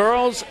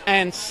Girls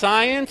and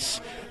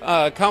Science,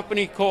 a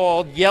company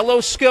called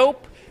Yellowscope,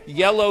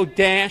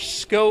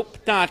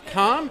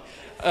 yellow-scope.com,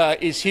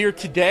 is here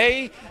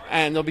today,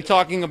 and they'll be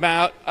talking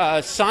about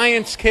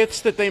science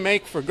kits that they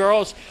make for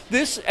girls.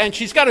 And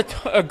she's got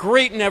a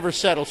great Never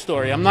Settle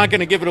story. I'm not going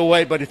to give it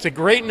away, but it's a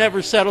great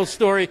Never Settle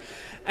story.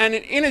 And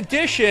in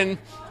addition,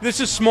 this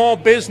is Small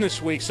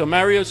Business Week, so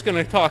Mario's going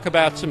to talk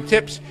about some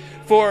tips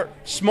for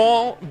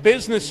small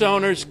business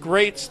owners.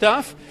 Great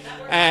stuff.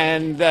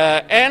 And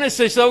Anna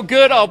says, "Oh,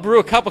 good, I'll brew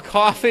a cup of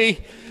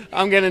coffee.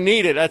 I'm going to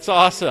need it." That's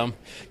awesome.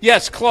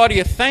 Yes,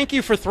 Claudia, thank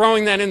you for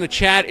throwing that in the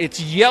chat. It's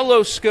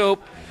Yellowscope,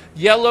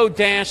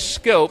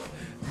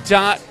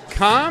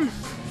 yellow-scope.com.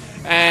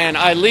 And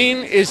Eileen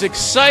is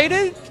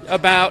excited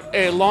about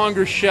a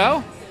longer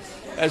show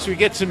as we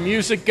get some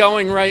music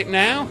going right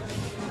now.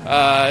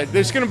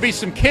 There's going to be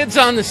some kids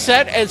on the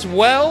set as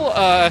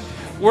well,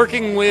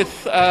 working with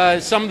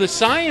some of the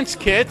science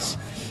kits,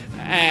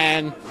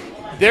 and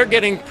they're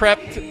getting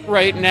prepped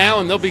right now,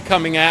 and they'll be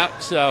coming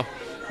out. So,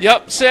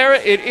 yep, Sarah,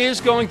 it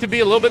is going to be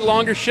a little bit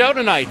longer show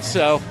tonight,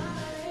 so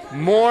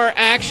more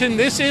action.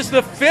 This is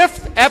the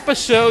 5th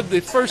episode. The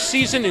first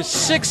season is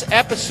 6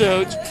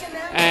 episodes,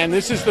 and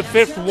this is the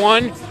 5th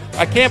one.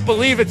 I can't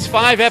believe it's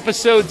 5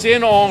 episodes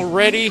in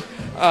already.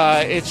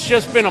 It's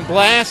just been a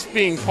blast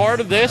being part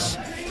of this.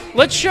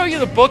 Let's show you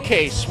the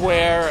bookcase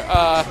where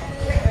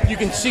you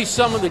can see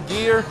some of the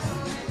gear.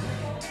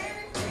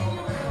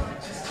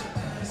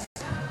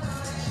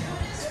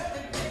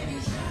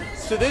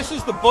 So this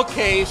is the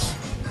bookcase.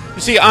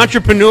 You see,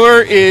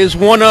 Entrepreneur is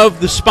one of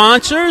the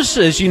sponsors.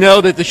 As you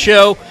know, that the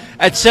show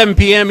at 7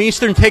 p.m.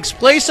 Eastern takes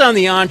place on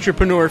the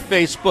Entrepreneur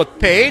Facebook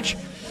page.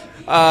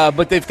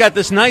 But they've got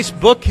this nice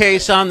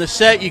bookcase on the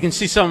set. You can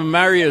see some of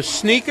Mario's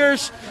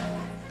sneakers.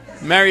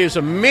 Mario's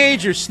a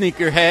major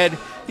sneakerhead.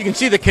 You can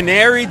see the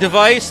Canary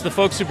device, the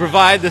folks who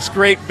provide this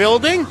great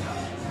building.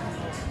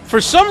 For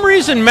some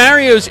reason,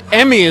 Mario's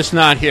Emmy is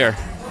not here.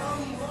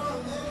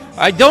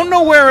 I don't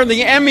know where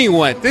the Emmy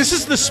went. This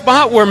is the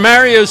spot where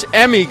Mario's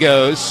Emmy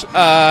goes, so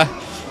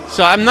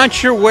I'm not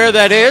sure where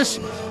that is.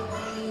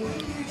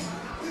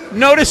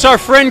 Notice our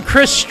friend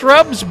Chris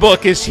Strub's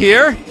book is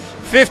here.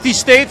 50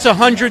 States,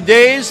 100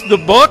 Days, the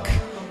book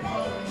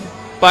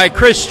by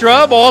Chris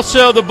Strub.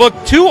 Also, the book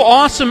 2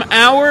 Awesome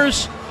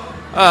Hours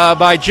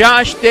by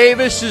Josh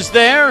Davis is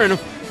there. And,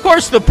 of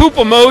course, the poop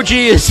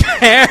emoji is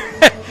there,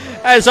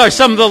 as are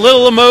some of the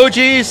little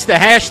emojis, the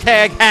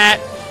hashtag hat,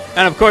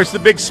 and, of course, the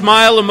big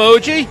smile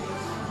emoji.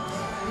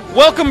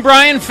 Welcome,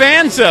 Brian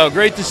Fanzo.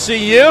 Great to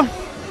see you.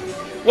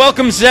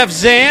 Welcome, Zeph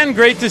Zan.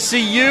 Great to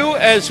see you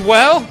as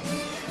well.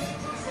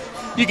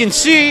 You can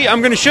see,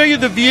 I'm going to show you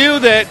the view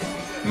that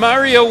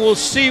Mario will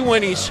see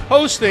when he's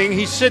hosting.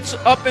 He sits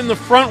up in the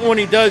front when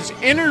he does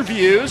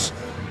interviews,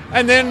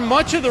 and then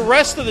much of the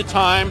rest of the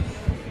time,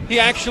 he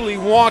actually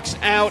walks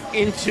out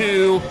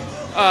into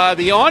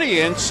the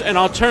audience, and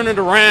I'll turn it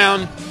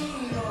around,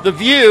 the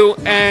view,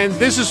 and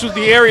this is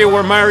the area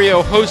where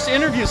Mario hosts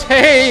interviews.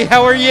 Hey,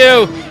 how are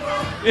you?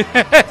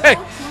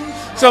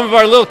 Some of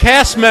our little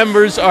cast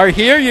members are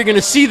here. You're going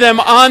to see them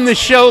on the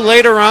show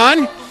later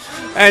on.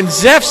 And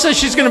Zeph says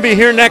she's going to be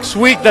here next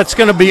week. That's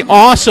going to be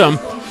awesome.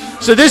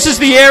 So this is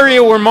the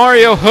area where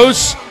Mario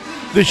hosts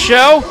the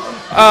show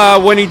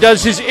when he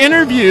does his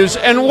interviews.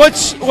 And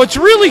what's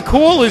really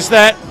cool is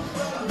that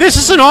this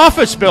is an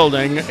office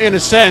building, in a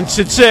sense.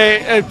 It's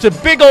a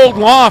big old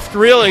loft,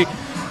 really.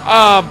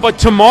 But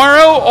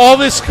tomorrow, all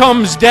this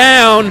comes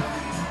down,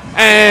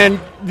 and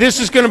this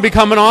is going to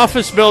become an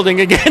office building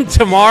again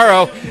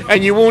tomorrow,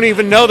 and you won't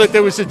even know that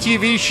there was a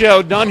TV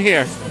show done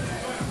here.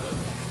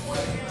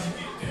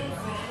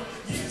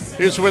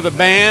 Here's where the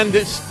band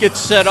gets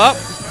set up.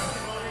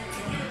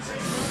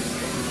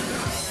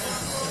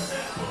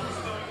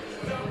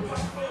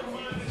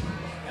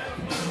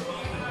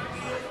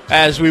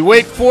 As we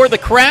wait for the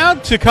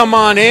crowd to come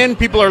on in,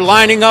 people are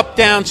lining up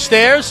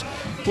downstairs.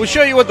 We'll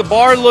show you what the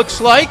bar looks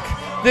like.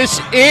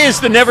 This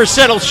is the Never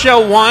Settle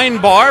Show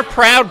Wine Bar.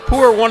 Proud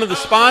Pour, one of the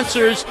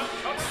sponsors,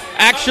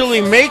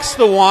 actually makes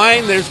the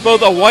wine. There's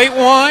both a white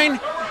wine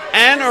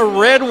and a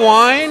red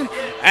wine,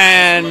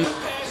 and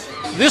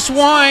this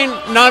wine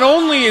not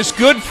only is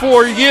good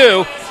for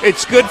you,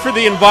 it's good for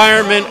the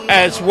environment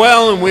as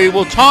well, and we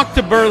will talk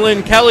to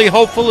Berlin Kelly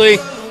hopefully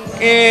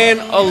in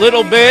a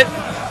little bit.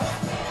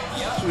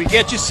 So we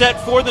get you set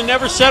for the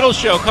Never Settle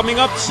Show coming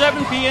up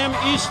 7 p.m.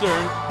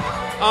 Eastern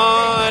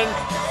on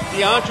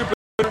the Entrepreneur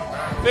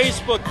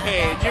Facebook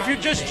page. If you're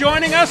just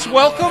joining us,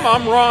 welcome.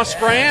 I'm Ross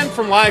Brand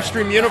from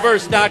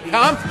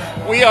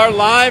LivestreamUniverse.com. We are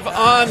live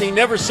on the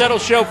Never Settle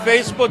Show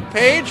Facebook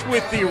page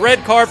with the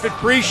Red Carpet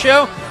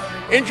Pre-Show,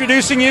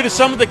 introducing you to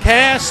some of the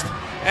cast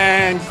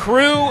and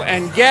crew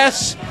and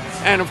guests.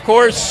 And, of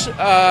course,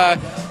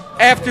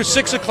 after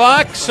 6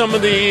 o'clock, some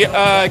of the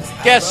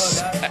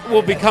guests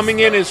will be coming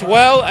in as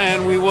well,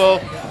 and we will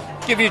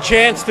give you a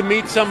chance to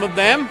meet some of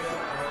them.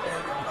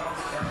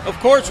 Of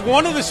course,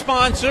 one of the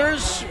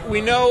sponsors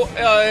we know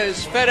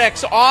is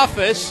FedEx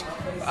Office.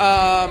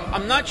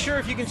 I'm not sure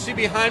if you can see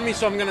behind me,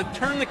 so I'm going to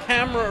turn the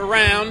camera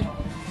around.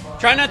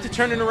 Try not to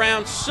turn it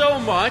around so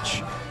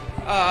much,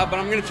 but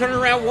I'm going to turn it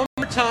around one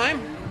more time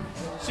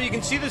so you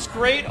can see this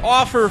great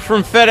offer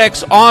from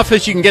FedEx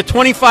Office. You can get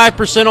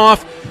 25%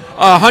 off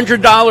a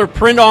 $100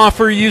 print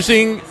offer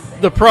using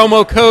the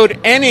promo code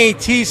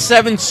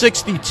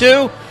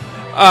NAT762.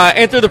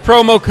 Enter the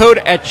promo code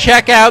at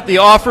checkout. The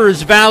offer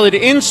is valid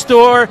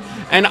in-store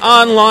and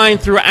online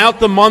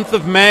throughout the month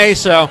of May.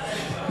 So,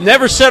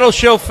 Never Settle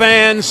Show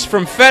fans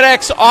from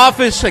FedEx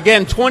Office,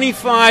 again,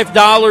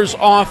 $25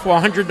 off a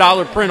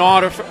 $100 print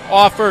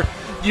offer.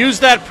 Use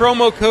that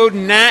promo code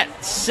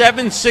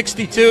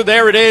NAT762.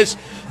 There it is.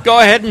 Go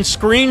ahead and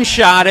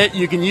screenshot it.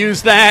 You can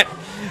use that,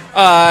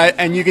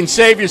 and you can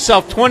save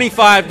yourself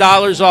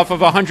 $25 off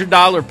of a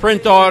 $100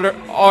 print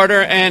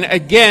order. And,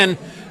 again,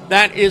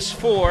 that is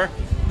for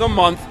the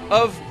month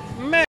of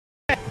May.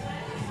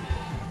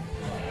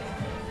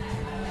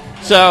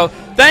 So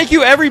thank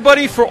you,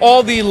 everybody, for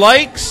all the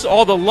likes,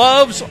 all the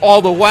loves,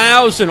 all the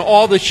wows, and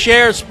all the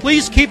shares.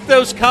 Please keep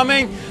those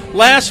coming.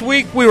 Last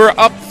week we were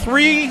up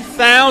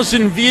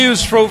 3,000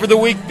 views for over the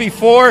week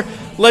before.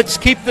 Let's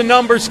keep the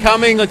numbers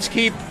coming. Let's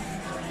keep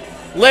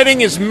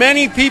letting as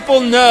many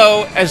people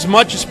know as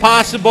much as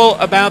possible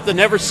about the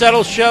Never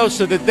Settle Show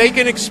so that they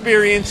can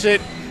experience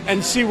it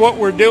and see what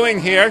we're doing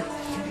here.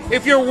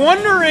 If you're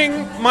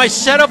wondering, my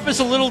setup is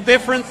a little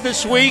different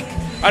this week.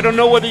 I don't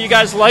know whether you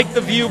guys like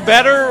the view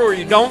better or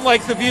you don't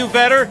like the view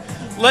better.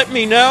 Let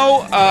me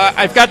know.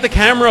 I've got the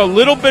camera a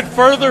little bit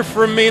further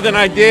from me than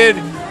I did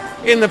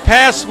in the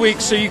past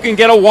week, so you can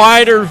get a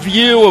wider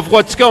view of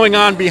what's going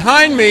on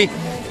behind me.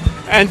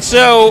 And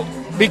so,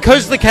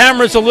 because the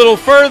camera's a little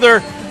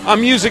further,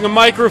 I'm using a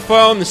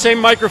microphone, the same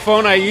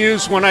microphone I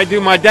use when I do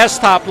my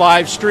desktop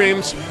live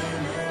streams.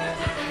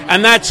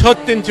 And that's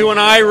hooked into an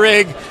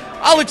iRig.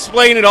 I'll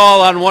explain it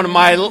all on one of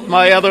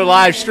my other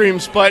live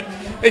streams, but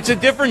it's a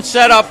different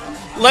setup.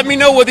 let me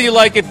know whether you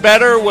like it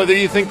better, whether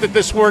you think that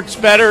this works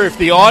better, if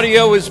the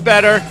audio is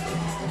better.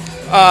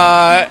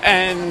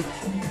 And,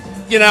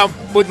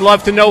 would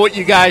love to know what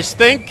you guys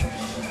think.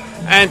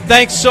 And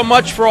thanks so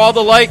much for all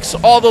the likes,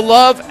 all the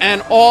love,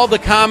 and all the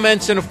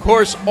comments, and, of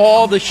course,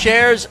 all the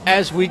shares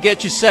as we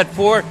get you set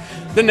for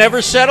the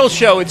Never Settle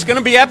Show. It's going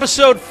to be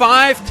episode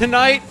 5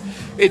 tonight.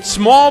 It's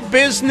Small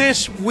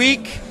Business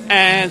Week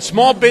and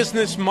Small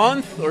Business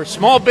Month, or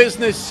Small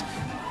Business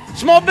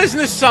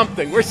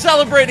something. We're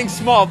celebrating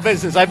small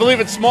business. I believe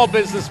it's Small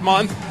Business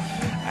Month.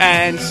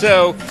 And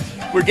so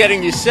we're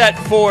getting you set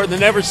for the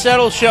Never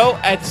Settle Show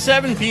at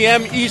 7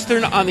 p.m.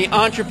 Eastern on the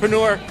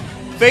Entrepreneur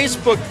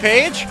Facebook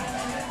page.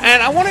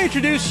 And I want to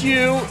introduce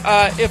you,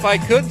 if I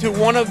could, to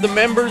one of the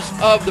members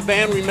of the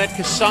band. We met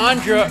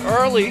Cassandra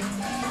early.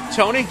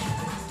 Tony,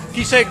 can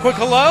you say a quick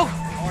hello?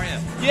 How are you?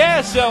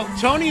 Yeah, so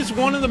Tony is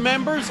one of the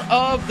members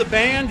of the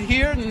band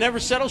here. The Never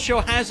Settle Show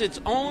has its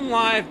own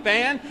live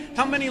band.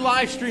 How many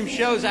live stream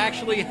shows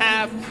actually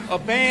have a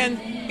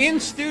band in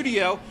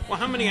studio? Well,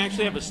 how many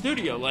actually have a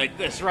studio like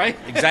this, right?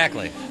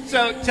 Exactly.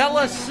 So tell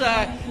us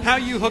how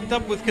you hooked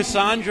up with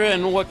Cassandra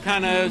and what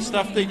kind of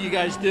stuff that you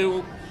guys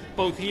do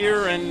both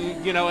here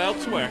and,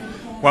 elsewhere.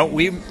 Well,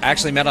 we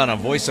actually met on a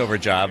voiceover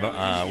job.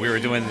 We were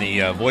doing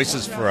the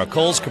voices for a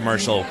Kohl's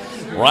commercial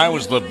where I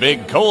was the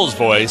big Kohl's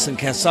voice, and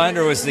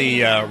Cassandra was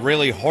the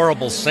really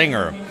horrible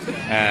singer.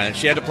 And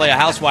she had to play a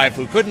housewife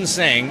who couldn't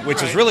sing,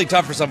 which is really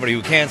tough for somebody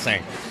who can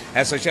sing.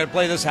 And so she had to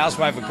play this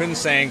housewife who couldn't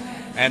sing,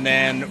 and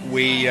then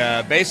we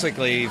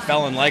basically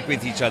fell in like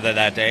with each other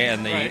that day,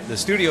 and the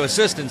studio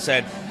assistant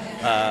said,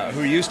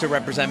 who used to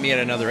represent me at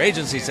another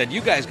agency, said, you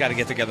guys got to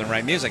get together and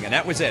write music. And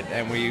that was it.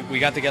 And we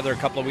got together a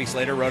couple of weeks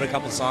later, wrote a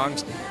couple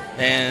songs.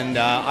 And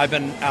I've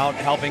been out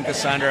helping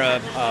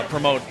Cassandra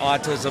promote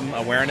autism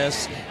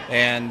awareness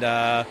and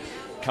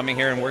coming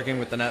here and working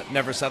with the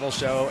Never Settle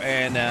Show.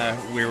 And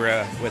we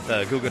were with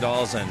Goo Goo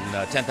Dolls and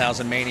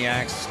 10,000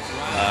 Maniacs.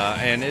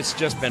 And it's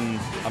just been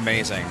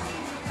amazing.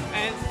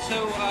 And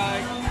so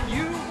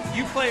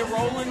you play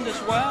Roland as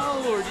well,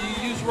 or do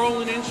you use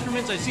Roland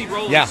instruments? I see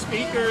Roland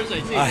speakers.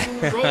 I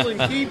see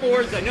Roland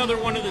keyboards. I know they're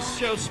one of the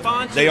show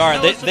sponsors. They are.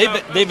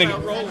 They've been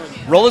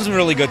Roland. Roland's been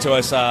really good to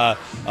us.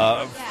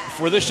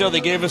 For this show,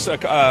 they gave us a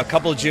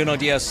couple of Juno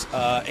DS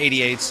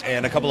 88s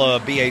and a couple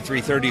of BA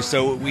 330s,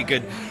 so we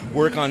could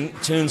work on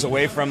tunes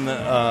away from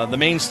the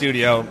main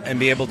studio and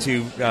be able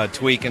to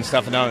tweak and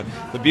stuff. And now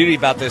the beauty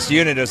about this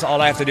unit is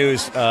all I have to do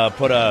is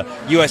put a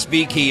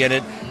USB key in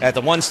it at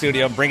the one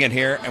studio, bring it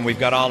here, and we've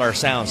got all our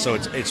sounds. So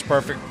it's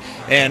perfect.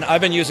 And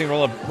I've been using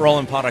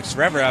Roland products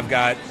forever. I've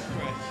got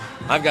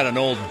an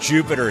old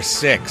Jupiter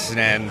 6,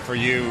 and for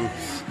you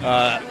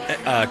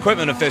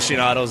equipment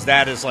aficionados,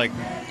 that is like,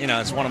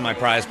 it's one of my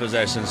prized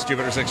possessions.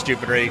 Jupiter 6,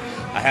 Jupiter 8.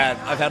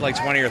 I've had like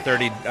 20 or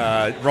 30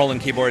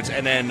 Roland keyboards,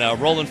 and then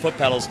Roland foot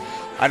pedals.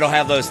 I don't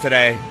have those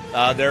today.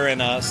 They're in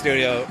a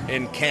studio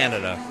in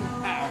Canada.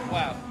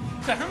 Wow.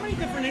 So how many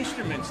different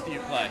instruments do you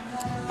play?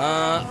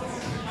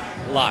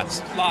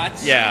 Lots.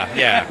 Lots? Yeah.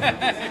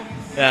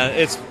 Yeah,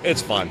 it's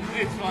fun.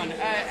 It's fun.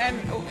 And,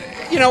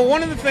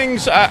 one of the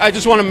things I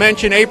just want to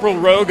mention, April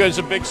Roga is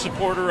a big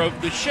supporter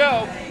of the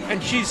show,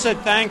 and she said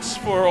thanks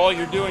for all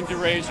you're doing to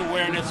raise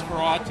awareness for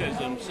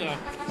autism. So,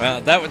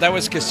 well, that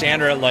was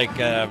Cassandra,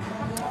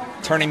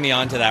 turning me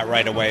on to that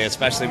right away,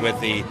 especially with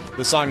the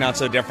song Not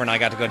So Different. I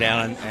got to go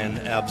down and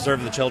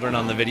observe the children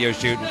on the video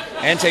shoot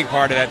and take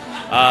part of it.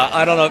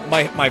 I don't know,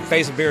 my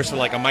face appears for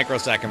like a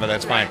microsecond, but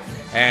that's fine.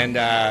 And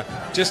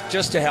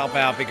just to help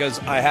out, because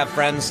I have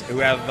friends who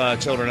have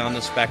children on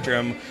the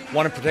spectrum,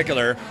 one in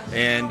particular,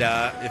 and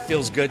it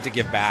feels good to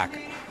give back.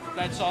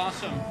 That's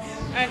awesome.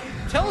 And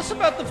tell us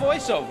about the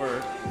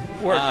voiceover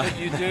work that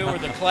you do, or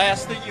the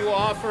class that you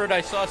offered. I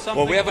saw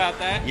something about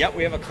that. Yep,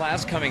 we have a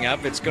class coming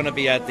up. It's going to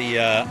be at the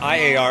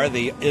IAR,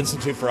 the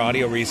Institute for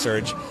Audio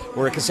Research,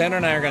 where Cassandra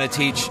and I are going to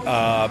teach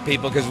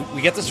people, because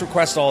we get this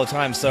request all the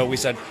time. So we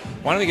said,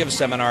 why don't we give a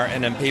seminar,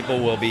 and then people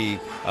will be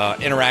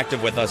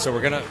interactive with us. So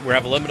we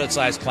have a limited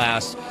size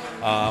class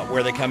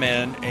where they come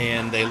in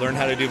and they learn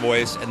how to do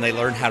voice and they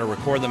learn how to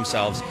record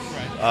themselves.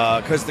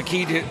 Because the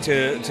key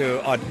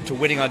to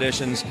winning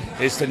auditions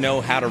is to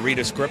know how to read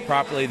a script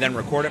properly, then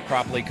record it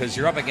properly, because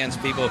you're up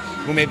against people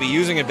who may be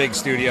using a big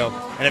studio,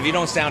 and if you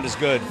don't sound as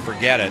good,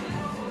 forget it.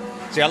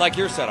 See, I like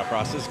your setup,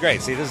 Ross. This is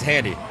great. See, this is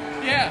handy.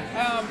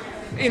 Yeah.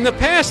 In the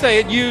past, I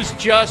had used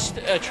just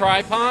a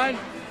tripod,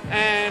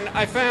 and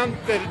I found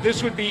that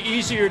this would be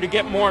easier to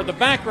get more of the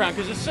background,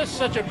 because it's just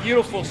such a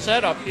beautiful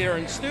setup here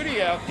in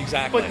studio.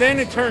 Exactly. But then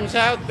it turns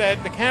out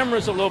that the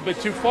camera's a little bit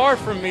too far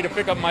from me to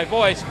pick up my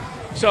voice.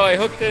 So I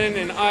hooked in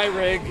an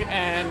iRig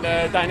and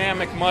a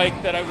dynamic mic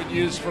that I would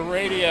use for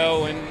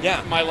radio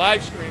and my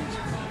live streams.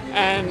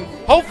 And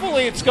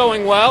hopefully it's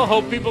going well.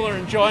 Hope people are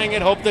enjoying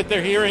it. Hope that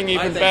they're hearing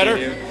even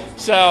better.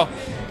 So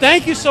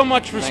thank you so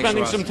much for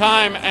spending some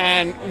time,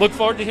 and look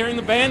forward to hearing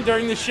the band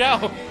during the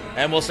show.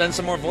 And we'll send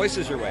some more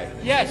voices your way.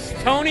 Yes,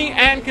 Tony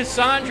and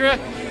Cassandra,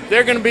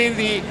 they're going to be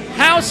the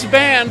house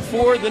band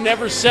for the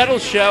Never Settle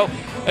Show.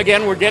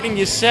 Again, we're getting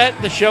you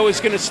set. The show is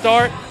going to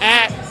start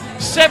at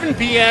 7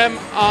 p.m.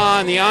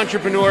 on the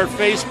Entrepreneur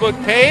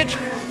Facebook page.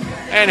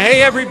 And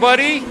hey,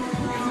 everybody,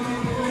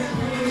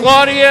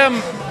 Claudia,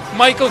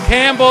 Michael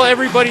Campbell,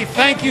 everybody,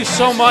 thank you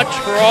so much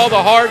for all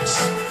the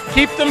hearts.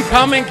 Keep them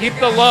coming, keep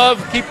the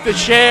love, keep the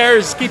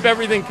shares, keep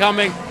everything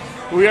coming.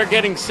 We are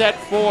getting set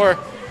for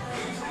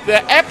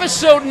the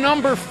episode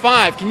number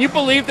 5. Can you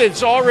believe that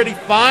it's already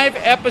 5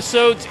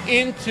 episodes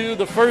into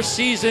the first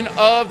season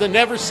of the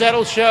Never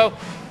Settle Show?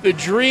 The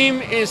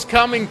dream is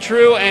coming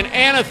true. And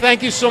Anna,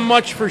 thank you so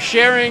much for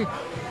sharing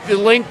the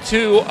link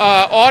to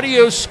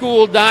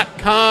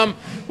audioschool.com,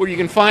 where you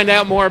can find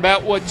out more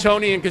about what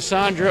Tony and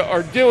Cassandra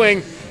are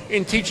doing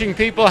in teaching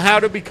people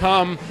how to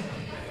become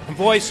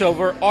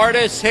voiceover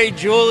artists. Hey,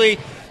 Julie,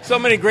 so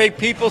many great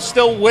people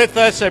still with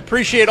us. I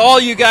appreciate all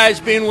you guys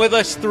being with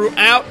us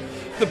throughout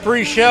the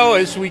pre-show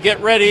as we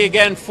get ready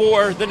again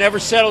for the Never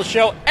Settle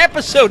Show,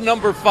 episode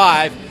number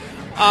 5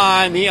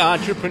 on the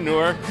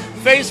Entrepreneur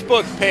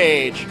Facebook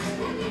page.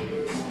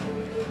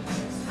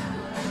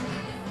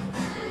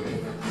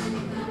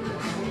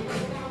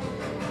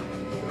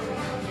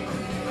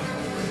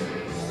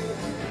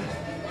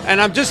 And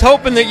I'm just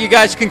hoping that you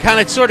guys can kind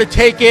of sort of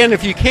take in,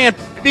 if you can't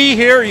be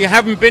here, or you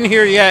haven't been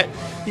here yet,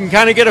 you can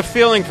kind of get a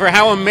feeling for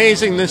how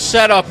amazing this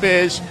setup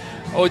is.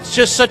 Oh, it's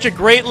just such a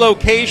great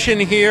location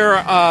here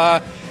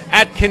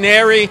at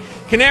Canary.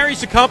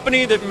 Canary's a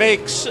company that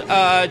makes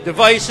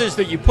devices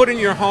that you put in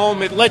your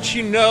home. It lets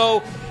you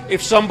know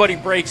if somebody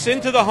breaks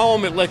into the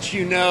home. It lets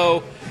you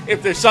know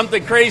if there's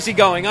something crazy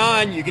going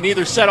on. You can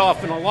either set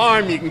off an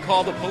alarm, you can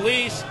call the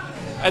police.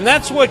 And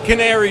that's what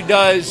Canary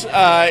does.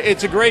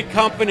 It's a great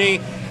company,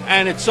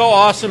 and it's so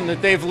awesome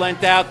that they've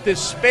lent out this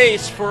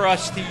space for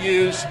us to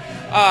use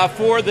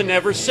for the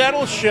Never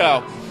Settle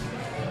Show.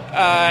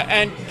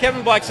 And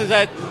Kevin Black says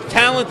that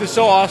talent is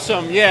so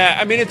awesome. Yeah,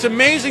 I mean, it's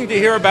amazing to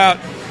hear about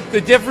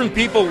the different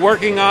people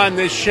working on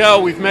this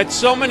show. We've met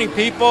so many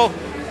people.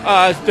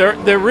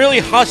 They're really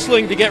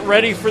hustling to get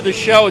ready for the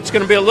show. It's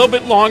going to be a little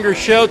bit longer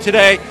show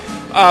today,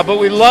 but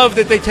we love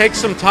that they take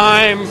some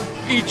time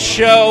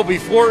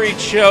before each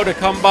show to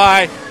come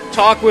by,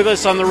 talk with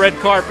us on the red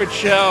carpet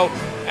show,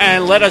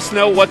 and let us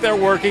know what they're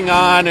working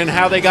on and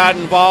how they got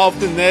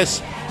involved in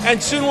this.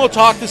 And soon we'll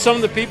talk to some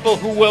of the people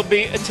who will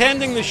be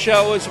attending the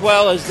show, as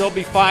well as they'll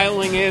be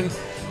filing in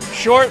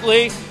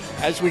shortly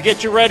as we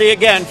get you ready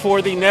again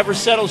for the Never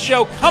Settle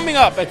Show, coming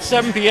up at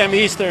 7 p.m.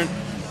 Eastern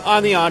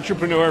on the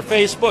Entrepreneur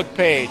Facebook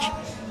page.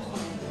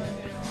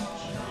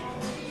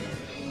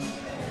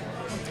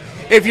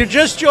 If you're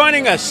just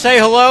joining us, say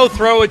hello,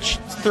 throw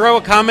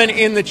a comment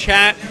in the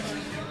chat.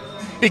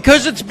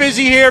 Because it's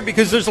busy here,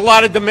 because there's a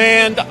lot of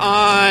demand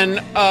on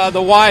the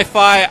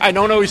Wi-Fi, I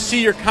don't always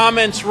see your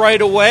comments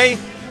right away,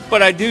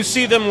 but I do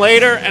see them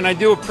later, and I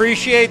do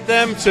appreciate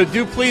them. So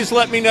do please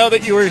let me know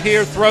that you are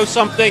here. Throw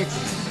something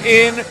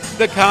in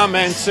the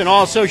comments, and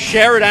also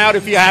share it out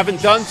if you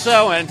haven't done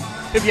so. And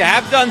if you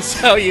have done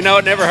so, you know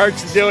it never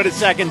hurts to do it a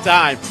second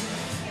time.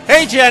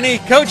 Hey, Jenny.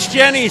 Coach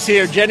Jenny's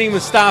here. Jenny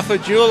Mustafa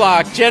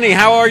Julak. Jenny,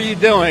 how are you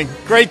doing?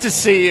 Great to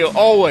see you.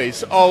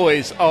 Always,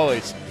 always,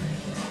 always.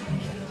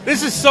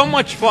 This is so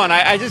much fun.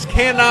 I just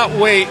cannot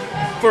wait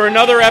for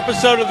another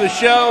episode of the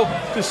show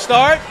to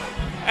start.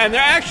 And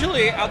they're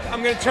actually,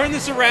 I'm going to turn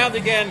this around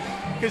again,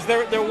 because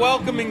they're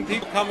welcoming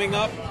people coming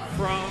up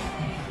from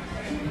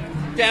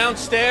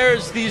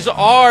downstairs. These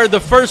are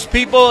the first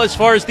people, as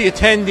far as the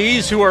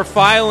attendees, who are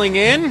filing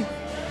in.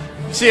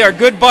 See, our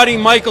good buddy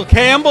Michael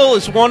Campbell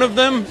is one of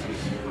them.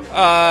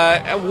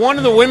 One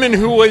of the women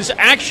who was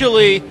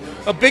actually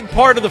a big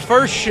part of the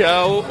first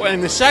show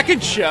and the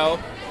second show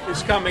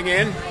is coming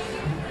in.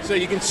 So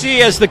you can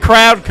see as the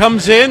crowd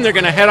comes in, they're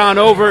going to head on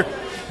over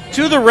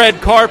to the red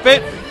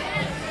carpet,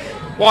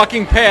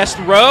 walking past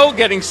Roe,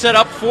 getting set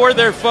up for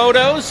their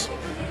photos.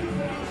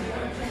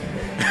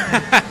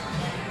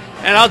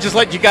 And I'll just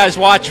let you guys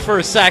watch for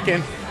a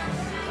second.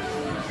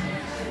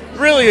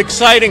 Really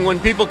exciting when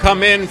people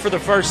come in for the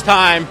first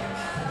time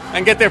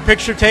and get their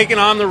picture taken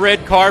on the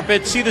red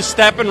carpet, see the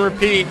step and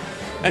repeat,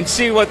 and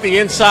see what the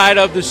inside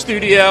of the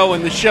studio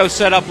and the show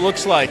setup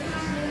looks like.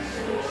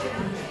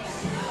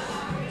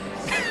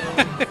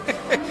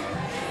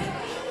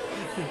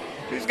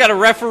 He's got a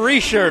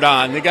referee shirt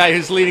on, the guy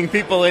who's leading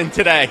people in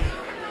today.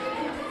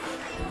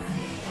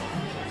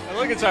 And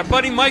look, it's our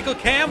buddy Michael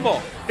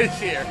Campbell is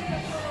here.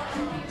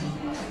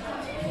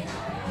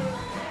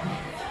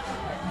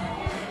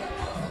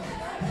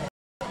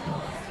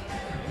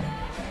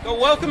 So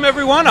welcome,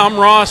 everyone. I'm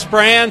Ross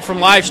Brand from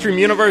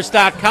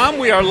LivestreamUniverse.com.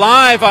 We are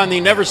live on the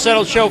Never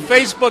Settle Show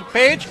Facebook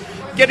page,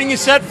 getting you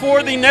set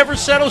for the Never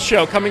Settle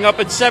Show, coming up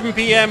at 7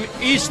 p.m.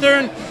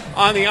 Eastern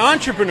on the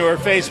Entrepreneur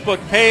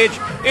Facebook page.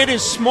 It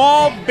is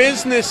Small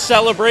Business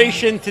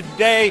Celebration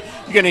today.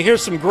 You're going to hear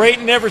some great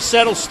Never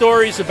Settle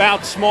stories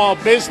about small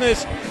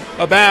business,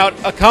 about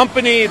a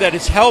company that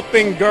is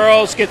helping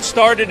girls get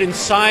started in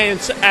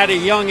science at a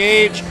young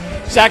age.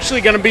 There's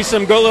actually going to be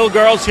some little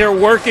girls here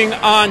working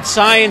on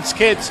science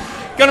kits.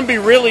 Going to be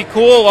really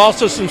cool.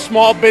 Also some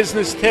small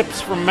business tips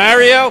from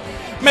Mario.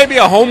 Maybe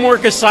a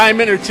homework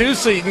assignment or two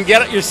so you can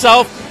get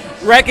yourself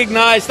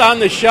recognized on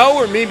the show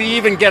or maybe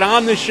even get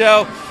on the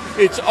show.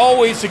 It's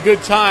always a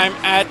good time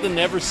at the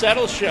Never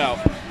Settle Show.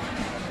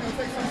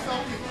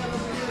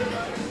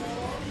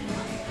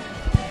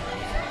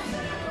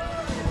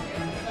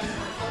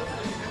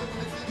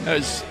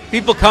 As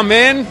people come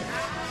in,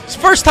 it's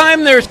the first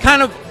time there's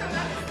kind of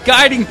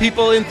guiding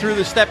people in through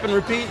the step and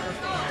repeat.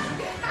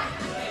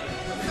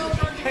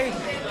 Hey,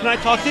 can I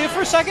talk to you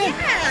for a second?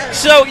 Yeah.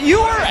 So you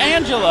are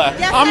Angela.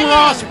 Yes, I'm I am.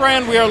 Ross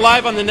Brand. We are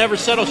live on the Never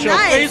Settle Show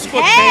Nice.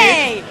 Facebook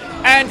Hey. page.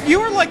 And you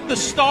were like the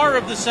star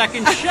of the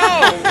second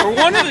show, or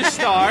one of the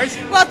stars.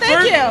 Well,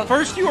 thank you.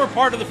 First, you were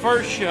part of the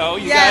first show.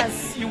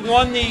 Yes. You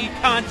won the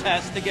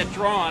contest to get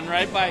drawn,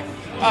 right, by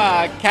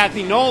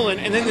Kathy Nolan.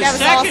 And then the That was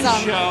second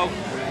awesome. show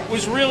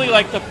was really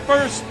like the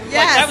first. Like,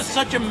 Yes. that was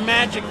such a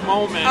magic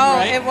moment, Oh,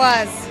 right? it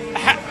was.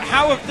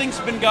 How have things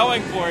been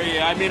going for you?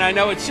 I mean, I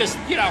know it's just,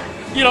 you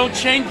don't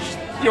change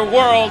your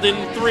world in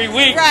 3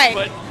 weeks. Right.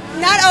 But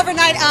Not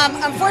overnight.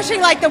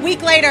 Unfortunately, like the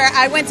week later,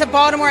 I went to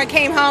Baltimore. I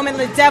came home, and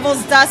the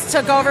devil's dust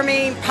took over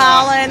me.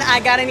 Pollen. I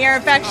got an ear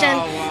infection. Oh,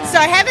 wow. So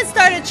I haven't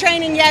started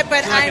training yet,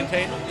 but Can I I'm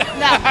contain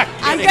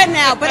it? I'm good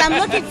now. But I'm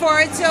looking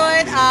forward to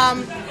it.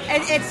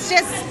 It's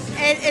just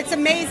it's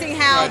amazing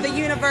how Right. the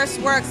universe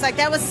works. Like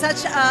that was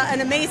such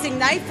an amazing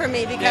night for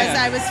me because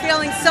Yeah. I was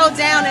feeling so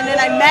down, and then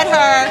I met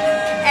her,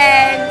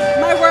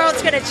 and my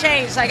world's gonna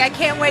change. Like I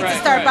can't wait to Right,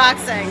 start right.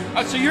 boxing.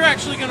 So you're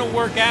actually going to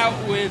work out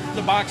with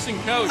the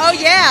boxing coach. Oh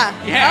yeah.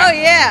 Yeah. Oh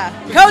yeah.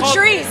 It's Coach called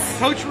Reese.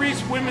 Coach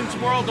Reese Women's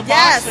World of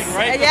Yes, Boxing,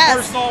 right? The yes.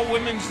 first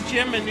all-women's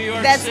gym in New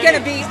York That's City. going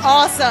to be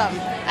awesome.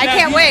 I Now,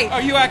 can't wait.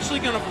 Are you actually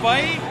going to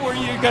fight, or are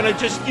you going to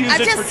just use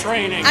it for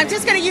training? I'm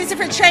just going to use it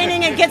for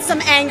training and get some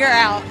anger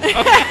out.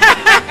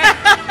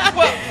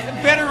 Well,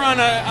 better on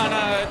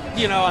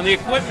on the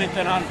equipment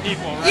than on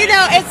people, right? You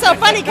know, it's so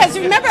funny because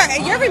you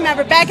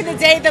remember back in the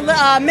day the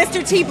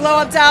Mr. T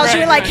blow-up dolls. Right, you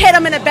would like right. hit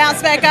them and it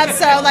bounced back up.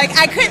 So like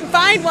I couldn't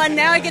find one.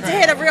 Now I get to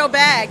hit a real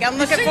bag. I'm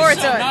looking Seems forward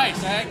so to it.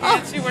 Nice. I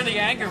can't see where the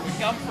anger would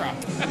come from.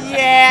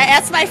 Yeah,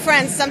 ask my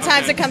friends.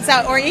 Sometimes it comes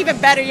out, or even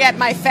better yet,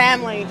 my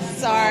family.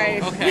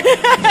 Sorry. Okay.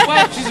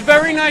 Well, she's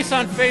very nice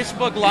on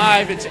Facebook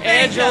Live. It's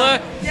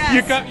Angela. Yes.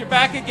 You're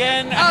back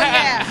again. Oh,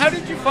 yeah. How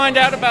did you find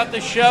out about the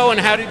show, and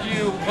how did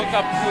you hook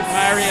up with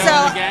Mario So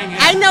and the gang here?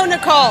 I know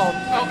Nicole,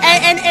 Okay.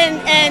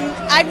 and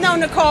I've known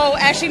Nicole.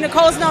 Actually,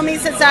 Nicole's known me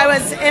since I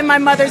was in my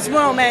mother's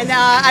womb, and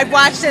I've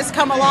watched this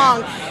come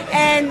along.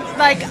 And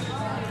like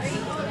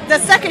the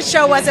second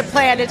show wasn't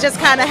planned; it just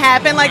kind of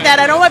happened like that.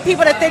 I don't want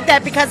people to think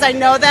that because I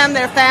know them,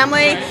 their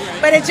family,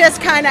 but it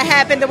just kind of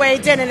happened the way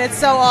it did, and it's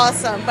so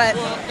awesome. But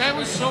Well, that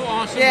was so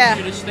awesome Yeah. of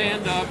you to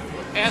stand up,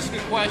 ask a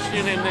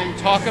question, and then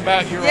talk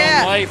about your Yeah.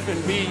 own life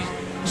and be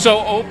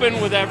so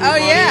open with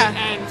everybody. yeah.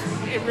 And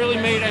it really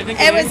made, I think,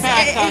 It an was-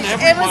 impact on it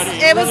everybody.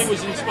 was- it really was-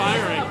 was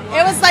inspiring.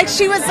 it was like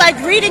she was like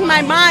reading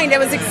my mind. It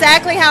was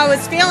exactly how I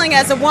was feeling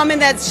as a woman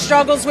that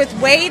struggles with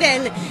weight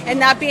and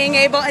not being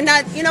able and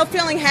not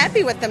feeling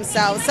happy with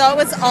themselves. So it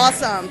was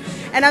awesome,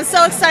 and I'm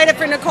so excited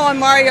for Nicole and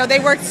Mario. They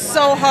worked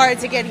so hard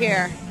to get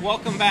here.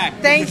 Welcome back.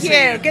 Good Thank to you.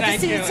 see Good to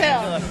Thank see you too.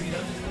 Angela.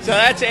 So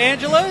that's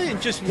Angela,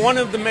 and just one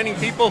of the many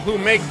people who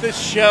make this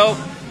show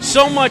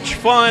so much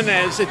fun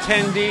as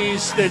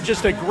attendees. They're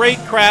just a great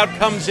crowd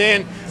comes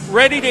in,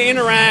 ready to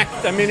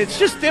interact. I mean, it's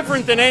just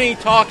different than any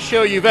talk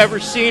show you've ever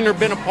seen or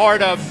been a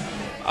part of.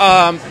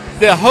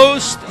 The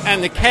host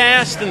and the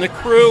cast and the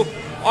crew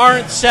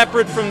aren't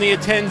separate from the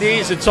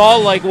attendees. It's all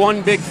like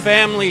one big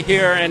family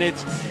here, and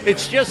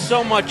it's just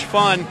so much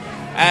fun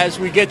as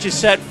we get you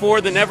set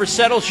for the Never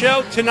Settle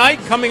Show tonight,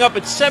 coming up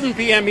at 7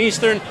 p.m.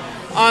 Eastern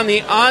on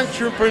the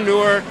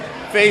Entrepreneur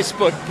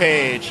Facebook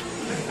page.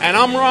 And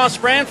I'm Ross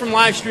Brand from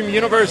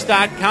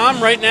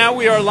LivestreamUniverse.com. Right now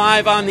we are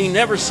live on the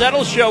Never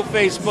Settle Show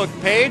Facebook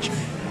page.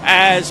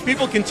 As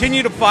people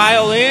continue to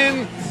file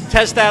in,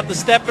 test out the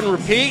step and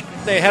repeat,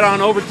 they head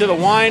on over to the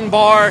wine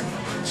bar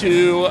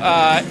to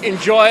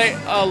enjoy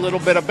a little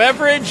bit of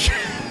beverage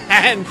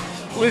and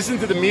listen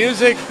to the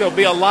music. There'll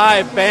be a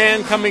live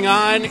band coming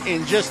on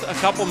in just a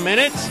couple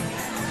minutes.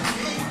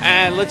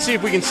 And let's see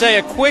if we can say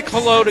a quick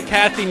hello to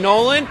Kathy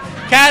Nolan.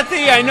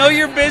 Kathy, I know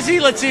you're busy.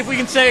 Let's see if we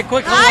can say a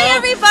quick hello. Hi,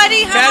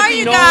 everybody. How Kathy are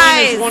you Nolan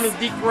guys? is one of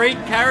the great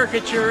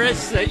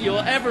caricaturists that you'll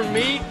ever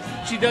meet.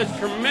 She does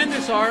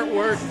tremendous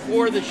artwork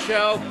for the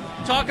show.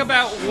 Talk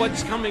about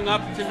what's coming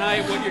up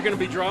tonight, what you're going to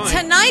be drawing.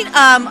 Tonight,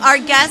 our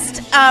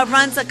guest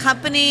runs a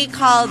company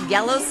called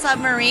Yellow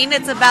Submarine.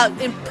 It's about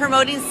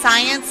promoting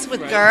science with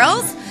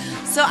girls.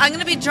 So I'm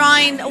going to be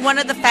drawing one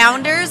of the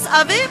founders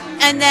of it.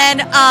 And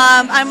then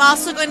I'm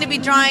also going to be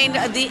drawing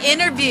the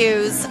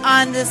interviews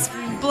on this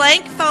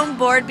blank foam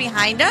board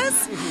behind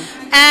us.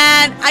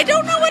 And I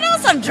don't know what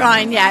else I'm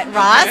drawing yet,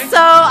 Ross. Okay. So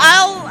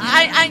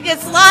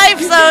it's live,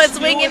 so it's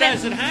winging it.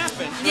 As it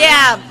happens.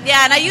 Yeah,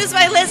 and I use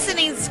my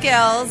listening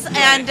skills,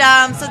 and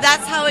so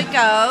that's how it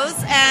goes.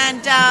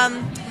 And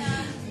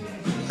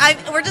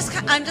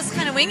I'm just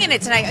kind of winging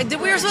it tonight. We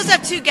were supposed to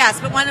have 2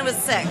 guests, but one was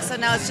sick, so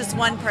now it's just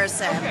 1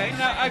 person. Okay,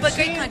 now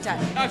Great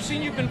content. I've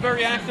seen you've been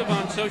very active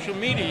on social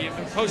media. You've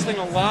been posting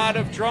a lot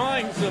of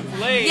drawings of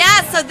late.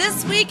 Yeah, so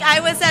this week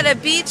I was at a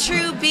Be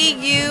True, Be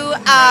You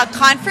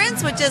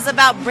conference, which is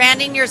about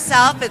branding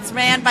yourself. It's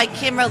ran by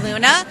Kim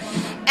Luna.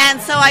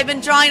 And so I've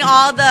been drawing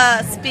all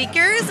the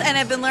speakers, and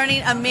I've been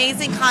learning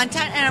amazing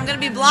content, and I'm going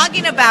to be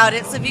blogging about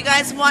it. So if you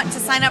guys want to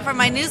sign up for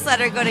my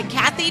newsletter, go to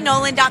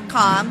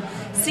kathynolan.com,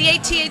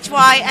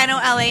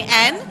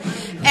 CATHYNOLAN.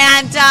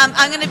 And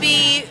I'm going to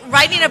be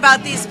writing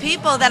about these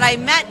people that I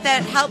met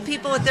that help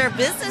people with their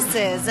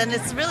businesses. And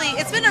it's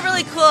been a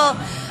really cool,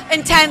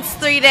 intense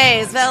 3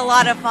 days, but a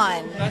lot of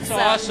fun. That's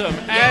awesome.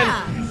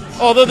 And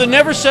although the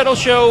Never Settle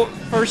Show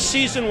first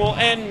season will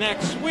end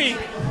next week,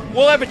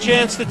 we'll have a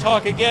chance to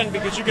talk again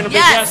because you're going to be a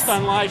guest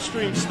on Live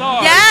Stream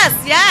Stars.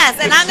 Yes.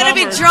 And I'm going to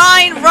be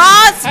drawing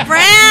Ross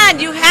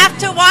Brand. You have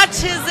to watch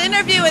his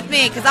interview with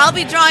me because I'll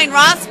be drawing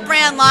Ross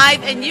Brand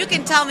live, and you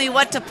can tell me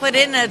what to put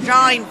in a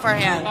drawing for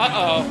him.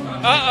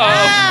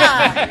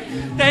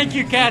 Thank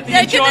you, Kathy.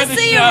 Yeah, Enjoy good to the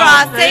see show. you,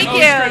 Ross. Great Thank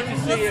you. to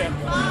see you.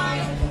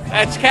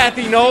 That's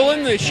Kathy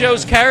Nolan, the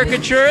show's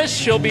caricaturist.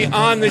 She'll be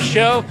on the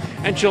show,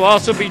 and she'll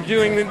also be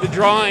doing the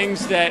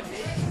drawings that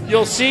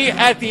you'll see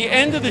at the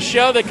end of the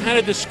show that kind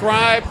of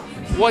describe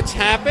what's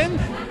happened.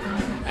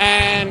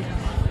 And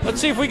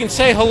let's see if we can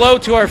say hello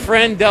to our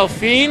friend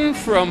Delphine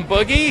from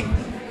Boogie.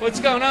 What's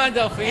going on,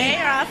 Delphine?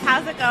 Hey, Ross.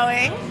 How's it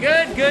going?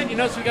 Good. You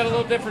notice we got a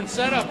little different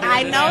setup here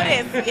I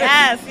today. noticed.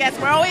 Yes.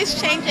 We're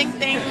always changing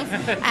things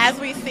as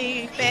we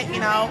see fit,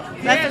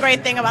 That's the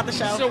great thing about the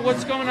show. So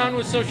what's going on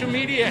with social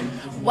media?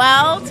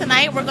 Well,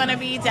 tonight we're going to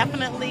be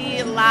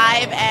definitely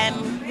live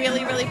and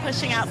really, really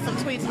pushing out some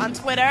tweets on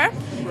Twitter.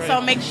 Right.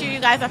 So make sure you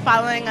guys are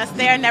following us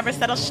there, Never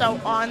Settle Show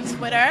on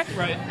Twitter.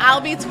 Right.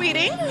 I'll be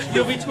tweeting.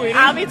 You'll be tweeting?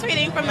 I'll be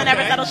tweeting from the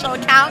Never Settle Show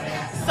account.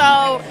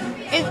 So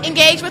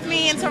engage with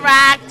me,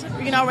 interact,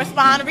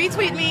 respond,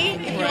 retweet me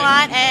if you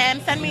want,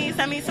 and send me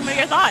some of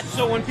your thoughts.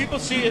 So when people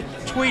see a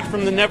tweet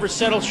from the Never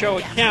Settle Show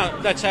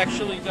account, that's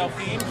actually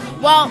Delphine?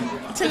 Well,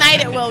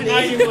 tonight it will be.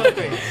 Tonight it will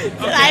be.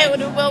 Tonight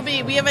it will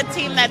be. We have a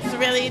team that's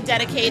really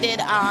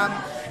dedicated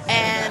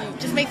and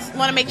just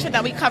want to make sure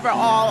that we cover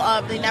all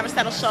of the Never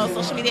Settle Show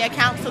social media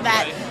accounts so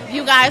that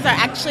you guys are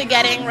actually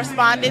getting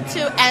responded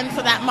to, and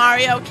so that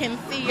Mario can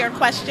see your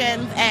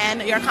questions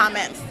and your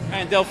comments.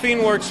 And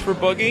Delphine works for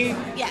Boogie?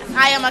 Yes,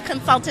 I am a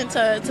consultant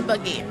to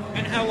Boogie.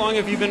 And how long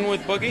have you been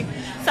with Boogie?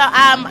 So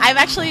I've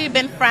actually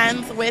been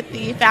friends with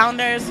the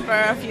founders for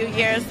a few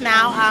years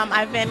now.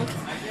 I've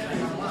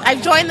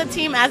joined the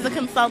team as a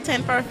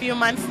consultant for a few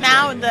months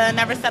now. The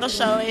Never Settle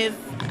Show is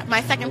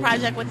my second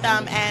project with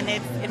them, and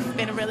it's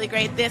been really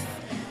great.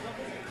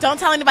 Don't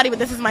tell anybody, but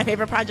this is my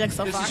favorite project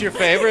so far. This is your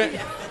favorite?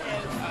 Yeah.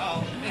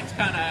 Oh, it's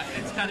kind of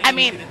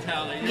easy to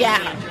tell that you're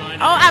really enjoying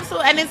it. Oh,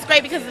 absolutely. And it's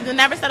great because the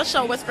Never Settle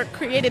Show was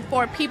created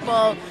for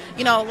people,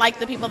 like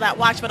the people that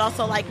watch, but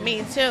also like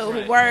me too,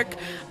 who work,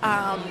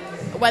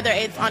 whether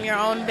it's on your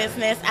own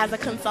business as a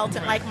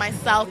consultant like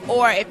myself,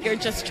 or if you're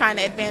just trying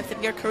to advance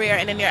in your career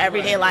and in your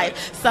everyday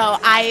life. So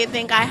I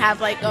think I have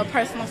like a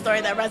personal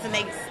story that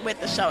resonates with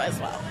the show as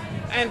well.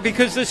 And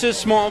because this is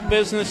Small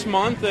Business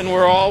Month and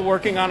we're all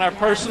working on our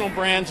personal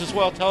brands as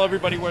well, tell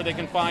everybody where they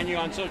can find you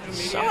on social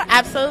media. Sure,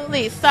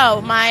 absolutely.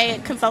 So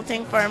my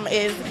consulting firm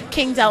is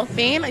King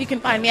Delphine. You can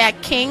find me at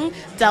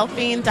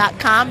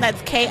kingdelphine.com. That's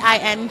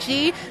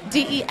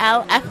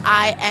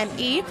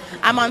KINGDELFINE.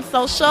 I'm on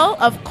social,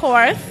 of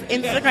course,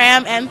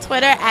 Instagram and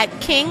Twitter at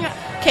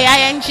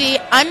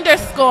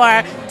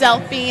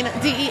KING_Delphine,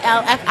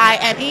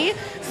 DELFINE.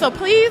 So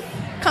please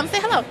come say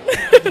hello.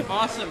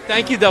 Awesome.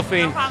 Thank you,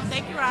 Delphine. No problem.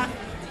 Thank you, Ross.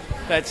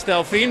 That's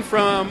Delphine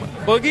from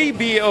Boogie,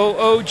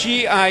 BOOGIE.co,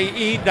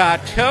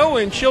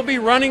 and she'll be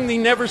running the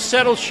Never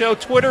Settle Show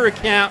Twitter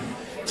account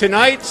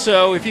tonight.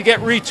 So if you get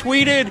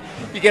retweeted,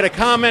 you get a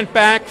comment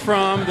back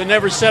from the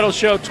Never Settle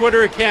Show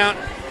Twitter account.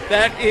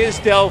 That is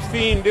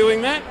Delphine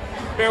doing that.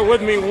 Bear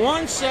with me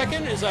 1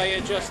 second as I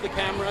adjust the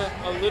camera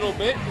a little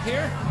bit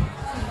here.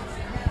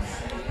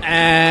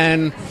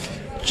 And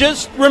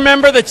just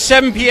remember that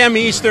 7 p.m.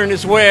 Eastern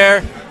is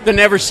where the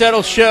Never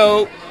Settle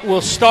Show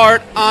will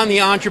start on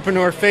the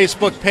Entrepreneur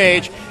Facebook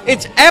page.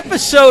 It's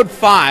episode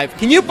 5.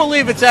 Can you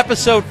believe it's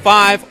episode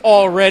 5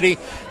 already?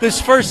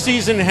 This first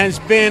season has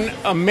been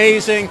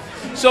amazing.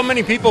 So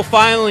many people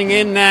filing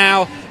in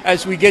now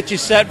as we get you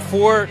set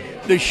for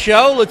the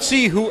show. Let's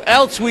see who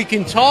else we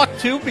can talk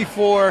to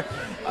before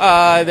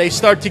they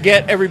start to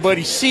get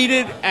everybody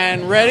seated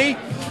and ready.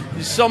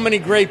 There's so many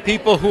great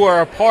people who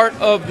are a part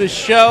of the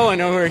show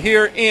and who are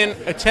here in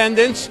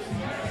attendance.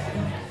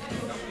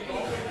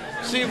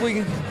 See if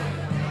we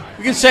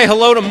can say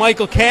hello to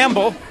Michael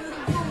Campbell.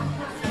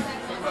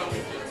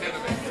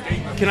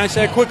 Can I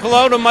say a quick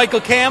hello to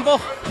Michael Campbell?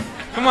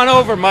 Come on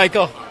over,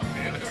 Michael.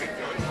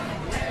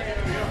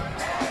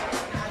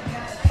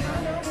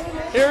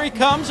 Here he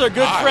comes, our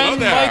good friend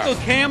hello there. Michael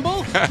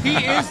Campbell. He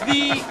is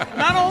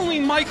not only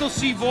Michael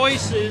C.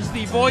 Voices,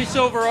 the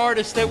voiceover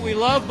artist that we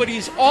love, but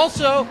he's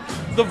also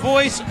the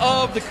voice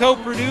of the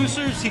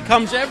co-producers. He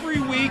comes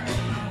every week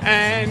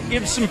and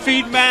gives some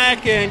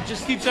feedback and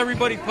just keeps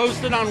everybody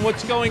posted on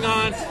what's going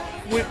on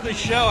with the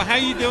show. How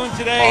you doing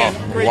today?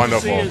 And great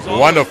wonderful, to see you as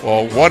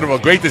always. wonderful.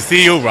 Great to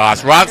see you,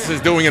 Ross. Ross is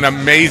doing an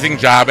amazing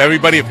job.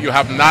 Everybody, if you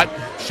have not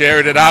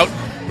shared it out,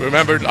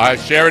 remember,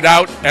 share it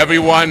out.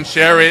 Everyone,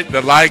 share it.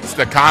 The likes,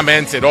 the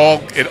comments, it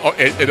all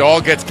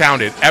gets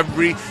counted.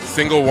 Every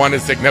single one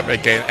is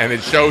significant, and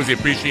it shows the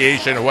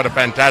appreciation of what a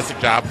fantastic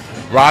job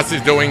Ross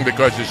is doing,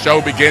 because the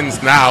show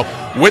begins now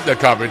with the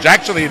coverage.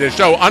 Actually, the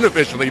show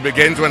unofficially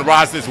begins when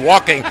Ross is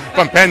walking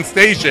from Penn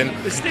Station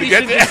to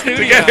get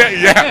there.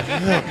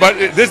 Yeah.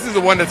 But this is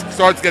the one that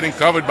starts getting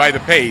covered by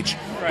the page.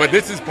 Right. But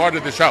this is part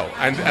of the show,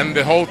 and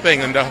the whole thing,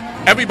 and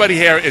everybody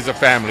here is a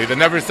family. The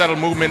Never Settle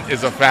movement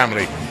is a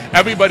family.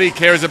 Everybody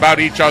cares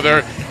about each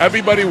other.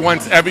 Everybody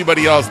wants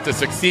everybody else to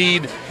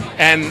succeed,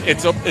 and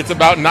it's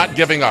about not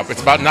giving up.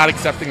 It's about not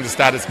accepting the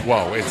status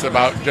quo. It's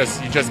about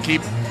you just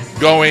keep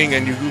going,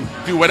 and you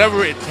do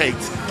whatever it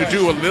takes to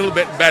do a little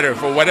bit better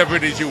for whatever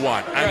it is you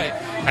want.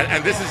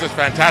 And this is just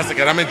fantastic,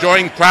 and I'm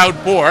enjoying Proud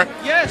Pour.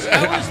 Yes,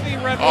 how was the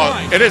red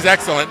wine? It is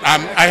excellent.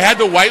 I had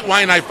the white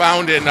wine I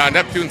found in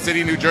Neptune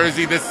City, New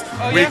Jersey this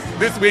week. Yeah?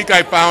 This week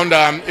I found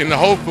in the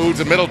Whole Foods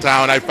in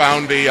Middletown, I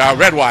found the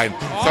red wine.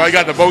 Awesome. So I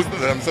got the both of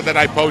them, so then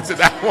I posted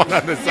that one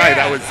on the site.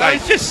 I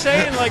was just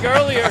saying, like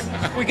earlier,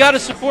 we got to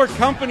support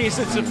companies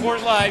that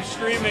support live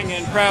streaming,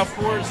 and Proud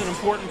Pour is an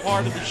important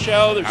part of the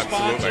show. They're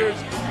sponsors.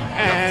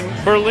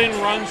 And Berlin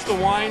runs the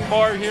wine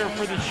bar here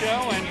for the show,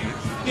 and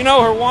you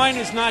know, her wine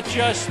is not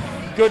just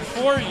good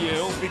for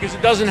you because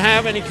it doesn't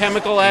have any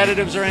chemical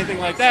additives or anything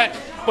like that,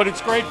 but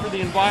it's great for the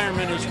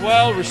environment as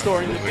well,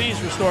 restoring the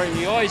bees, restoring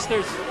the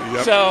oysters.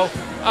 Yep. So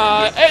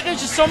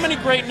there's just so many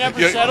great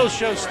Never Settle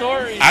show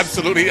stories.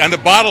 Absolutely, and the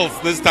bottles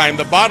this time,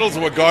 the bottles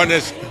were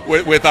garnished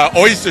with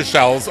oyster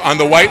shells on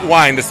the white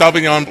wine. The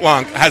Sauvignon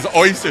Blanc has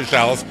oyster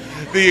shells.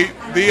 The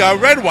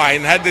red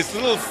wine had this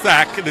little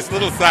sack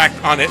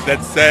on it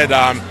that said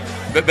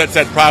that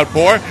said Proud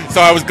Pour.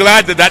 So I was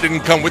glad that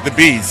didn't come with the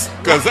bees,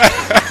 because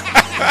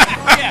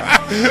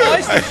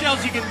oyster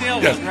shells you can deal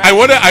with. Right?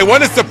 I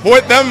want to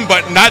support them,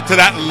 but not to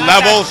that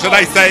level. Should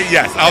I say?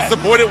 Yes, I'll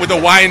support it with the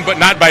wine, but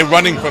not by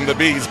running from the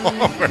bees.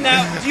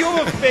 Now, do you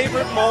have a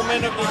favorite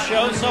moment of the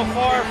show so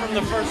far from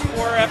the first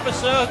 4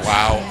 episodes?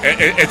 Wow,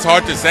 it's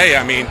hard to say.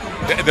 I mean,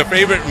 the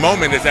favorite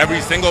moment is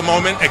every single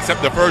moment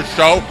except the first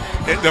show.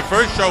 The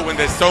first show, when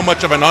there's so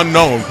much of an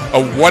unknown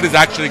of what is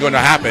actually going to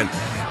happen.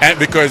 And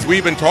because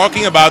we've been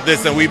talking about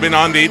this, and we've been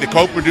on the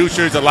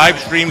co-producers, the live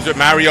streams with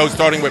Mario,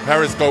 starting with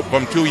Periscope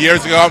from 2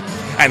 years ago,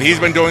 and he's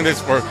been doing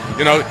this for,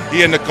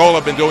 he and Nicole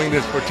have been doing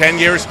this for 10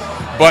 years.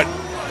 But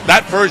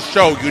that first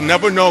show, you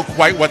never know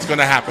quite what's going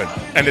to happen.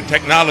 And the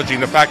technology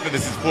and the fact that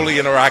this is fully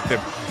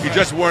interactive, you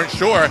just weren't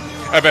sure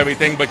of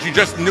everything, but you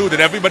just knew that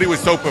everybody was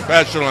so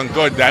professional and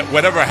good that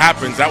whatever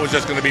happens, that was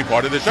just going to be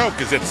part of the show,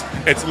 because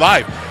it's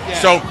live. Yeah.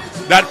 So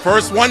that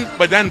first one,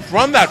 but then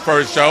from that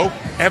first show,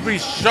 every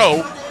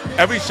show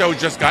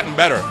just gotten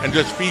better and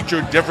just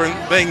featured different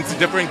things,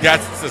 different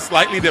guests, a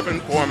slightly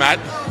different format,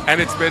 and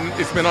it's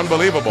been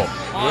unbelievable.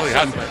 Awesome. It really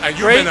has been. And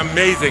you've been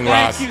amazing,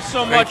 Ross. Thank you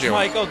so much,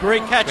 Michael.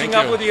 Great catching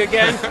up with you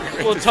again.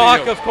 We'll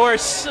talk, of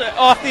course,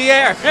 off the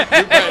air.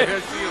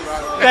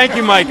 Thank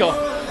you, Michael.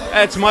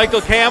 That's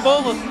Michael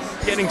Campbell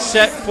getting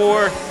set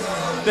for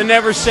the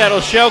Never Settle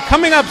show.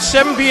 Coming up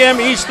 7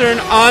 p.m. Eastern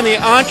on the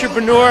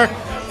Entrepreneur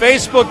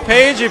Facebook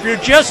page. If you're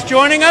just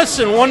joining us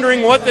and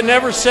wondering what the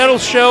Never Settle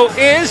show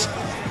is,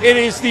 it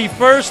is the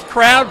first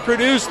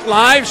crowd-produced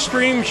live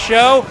stream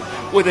show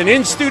with an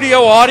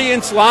in-studio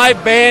audience,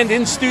 live band,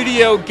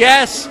 in-studio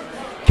guests,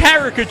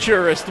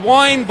 caricaturist,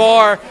 wine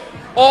bar,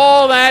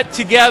 all that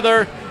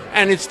together,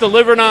 and it's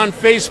delivered on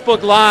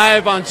Facebook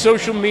Live, on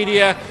social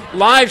media,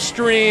 live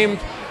streamed,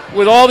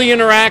 with all the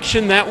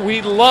interaction that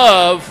we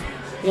love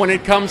when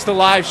it comes to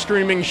live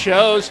streaming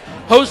shows.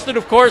 Hosted,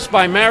 of course,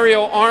 by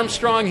Mario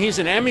Armstrong. He's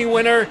an Emmy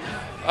winner.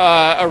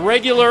 A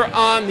regular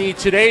on the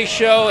Today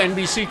Show,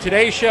 NBC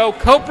Today Show,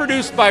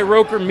 co-produced by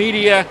Roker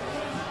Media.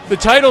 The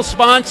title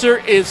sponsor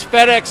is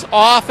FedEx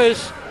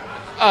Office.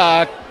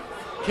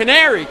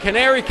 Canary.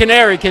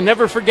 Can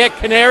never forget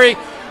Canary.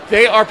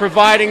 They are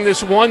providing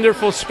this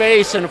wonderful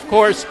space, and of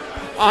course,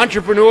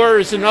 Entrepreneur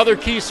is another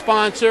key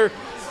sponsor,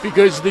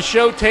 because the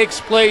show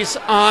takes place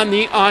on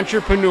the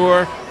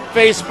Entrepreneur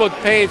Facebook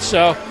page.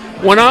 So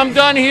when I'm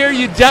done here,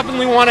 you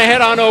definitely want to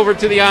head on over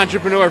to the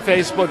Entrepreneur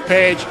Facebook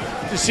page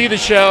to see the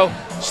show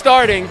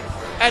starting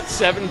at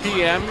 7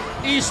 p.m.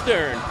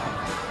 Eastern.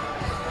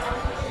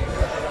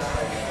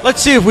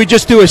 Let's see if we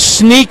just do a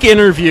sneak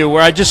interview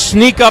where I just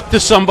sneak up to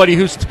somebody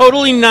who's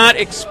totally not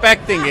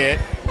expecting it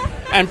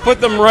and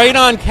put them right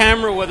on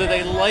camera whether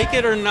they like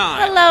it or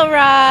not. Hello,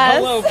 Ross.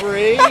 Hello,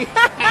 Bree.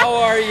 How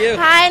are you?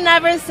 Hi,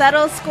 Never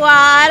Settle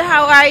Squad.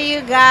 How are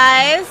you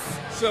guys?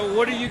 So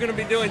what are you going to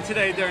be doing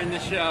today during the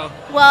show?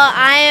 Well,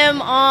 I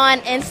am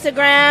on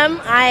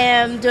Instagram. I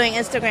am doing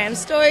Instagram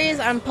stories.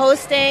 I'm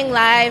posting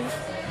live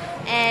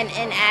and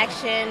in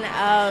action.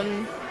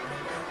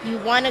 You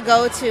want to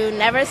go to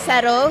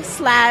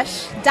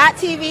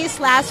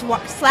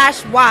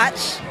neversettle.tv/watch.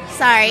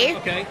 Sorry.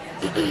 Okay.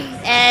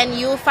 And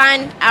you'll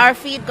find our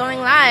feed going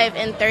live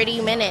in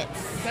 30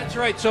 minutes. That's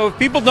right. So if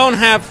people don't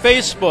have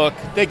Facebook,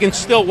 they can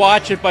still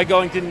watch it by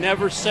going to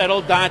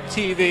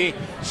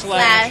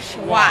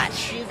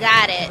neversettle.tv/watch. You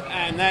got it.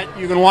 And that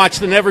you can watch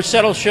the Never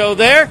Settle show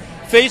there.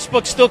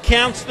 Facebook still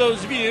counts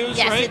those views,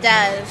 Yes, right? it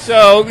does.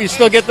 So you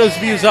still get those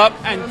views up.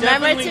 And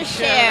Remember definitely to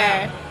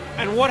share.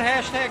 And what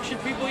hashtag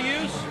should people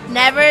use?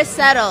 Never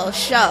Settle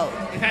Show.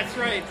 That's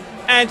right.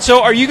 And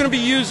so are you going to be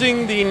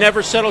using the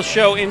Never Settle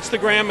Show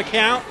Instagram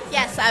account?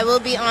 Yes, I will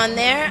be on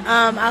there.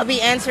 I'll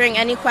be answering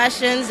any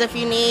questions if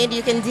you need.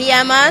 You can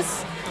DM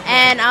us,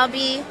 and I'll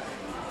be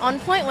on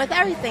point with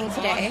everything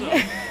today.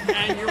 Awesome.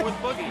 And you're with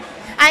Boogie.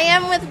 I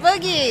am with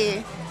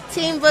Boogie.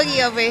 Team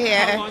Boogie over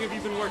here. How long have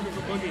you been working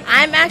for Boogie?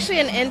 I'm actually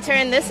an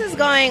intern. This is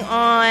going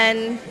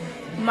on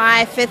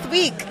my 5th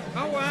week.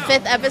 Oh, wow.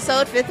 5th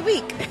episode, 5th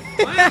week.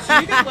 Wow, so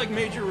you got like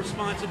major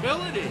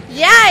responsibility.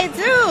 Yeah, I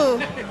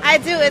do. I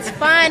do. It's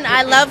fun.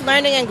 I love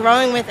learning and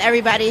growing with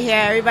everybody here.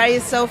 Everybody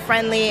is so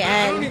friendly.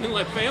 I don't And even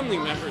let family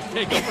members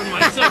take over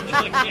my subject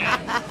like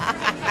that.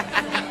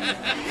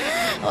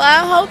 well, I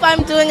hope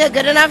I'm doing a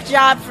good enough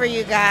job for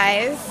you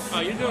guys.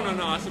 Oh, you're doing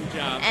an awesome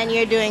job. And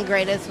you're doing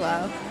great as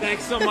well.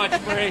 Thanks so much,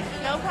 Bree.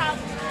 No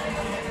problem.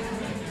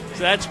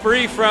 So that's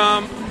Bree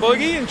from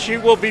Boogie, and she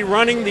will be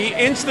running the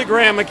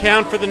Instagram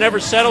account for the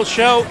Never Settle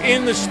Show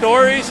in the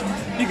stories.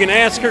 You can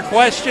ask her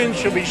questions.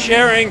 She'll be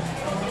sharing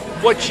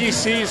what she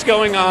sees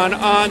going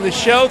on the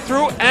show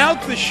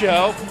throughout the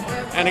show.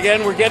 And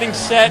again, we're getting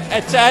set.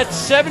 It's at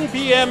 7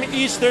 p.m.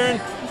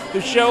 Eastern.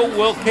 The show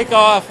will kick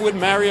off with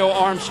Mario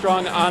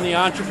Armstrong on the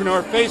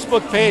Entrepreneur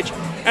Facebook page.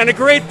 And a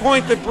great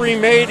point that Bree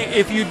made,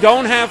 if you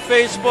don't have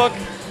Facebook,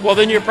 well,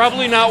 then you're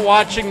probably not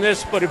watching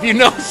this. But if you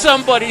know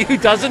somebody who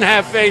doesn't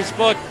have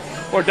Facebook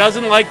or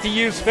doesn't like to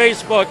use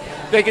Facebook,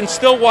 they can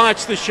still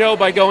watch the show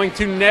by going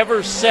to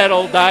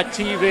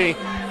neversettle.tv,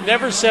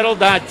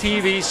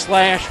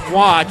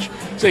 neversettle.tv/watch,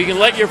 so you can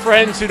let your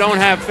friends who don't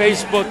have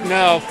Facebook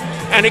know.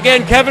 And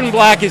again, Kevin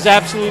Black is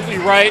absolutely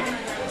right.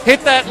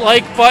 Hit that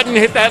like button,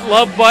 hit that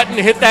love button,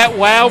 hit that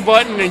wow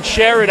button, and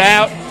share it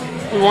out.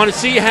 We want to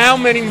see how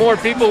many more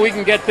people we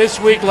can get this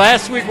week.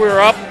 Last week we were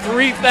up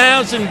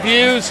 3,000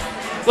 views.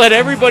 Let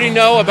everybody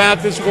know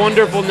about this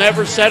wonderful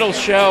Never Settle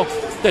show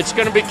that's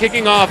going to be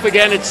kicking off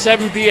again at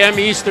 7 p.m.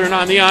 Eastern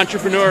on the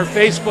Entrepreneur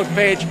Facebook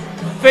page,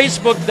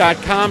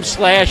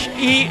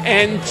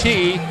 facebook.com/ENT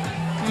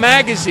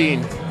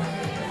magazine.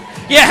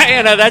 Yeah,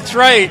 Anna, that's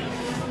right.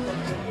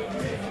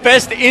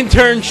 Best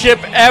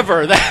internship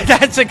ever.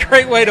 That's a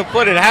great way to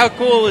put it. How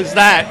cool is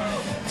that?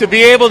 To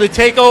be able to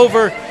take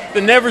over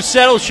the Never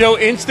Settle Show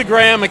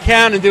Instagram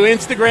account and do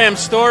Instagram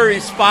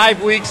stories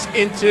 5 weeks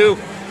into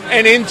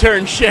an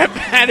internship.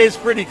 That is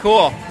pretty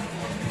cool.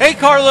 Hey,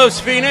 Carlos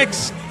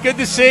Phoenix. Good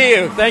to see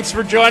you. Thanks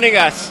for joining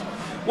us.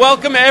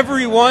 Welcome,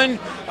 everyone.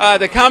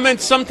 The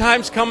comments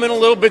sometimes come in a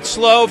little bit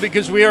slow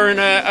because we are in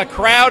a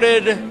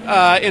crowded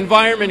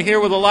environment here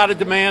with a lot of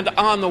demand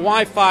on the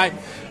Wi-Fi.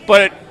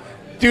 But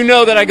do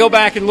know that I go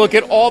back and look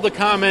at all the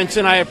comments,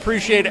 and I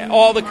appreciate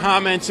all the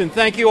comments. And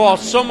thank you all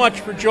so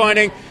much for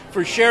joining,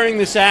 for sharing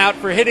this out,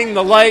 for hitting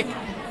the like,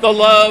 the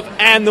love,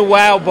 and the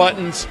wow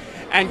buttons,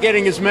 and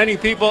getting as many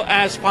people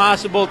as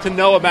possible to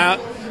know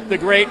about the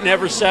great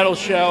Never Settle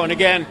show. And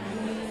again,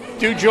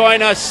 do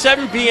join us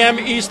 7 p.m.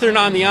 Eastern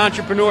on the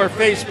Entrepreneur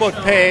Facebook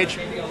page,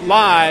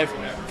 live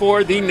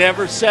for the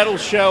Never Settle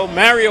show.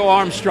 Mario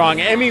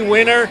Armstrong, Emmy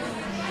winner,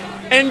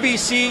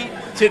 NBC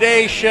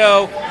Today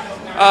show.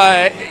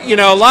 A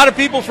lot of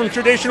people from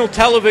traditional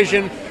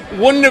television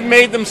wouldn't have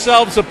made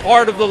themselves a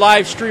part of the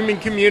live streaming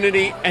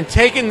community and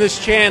taken this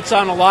chance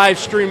on a live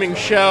streaming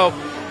show.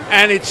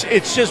 And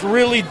it's just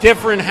really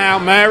different how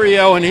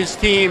Mario and his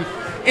team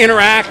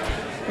interact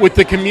with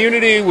the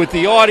community, with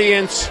the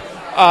audience,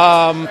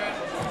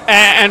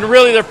 and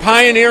really they're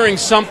pioneering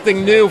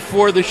something new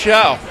for the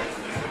show.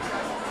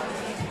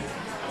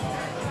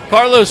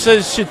 Carlos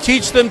says should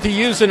teach them to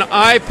use an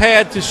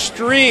iPad to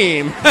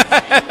stream.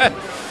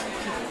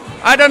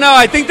 I don't know.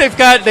 I think they've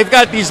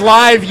got these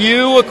Live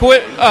U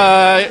equipment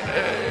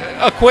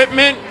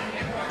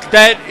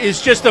that is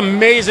just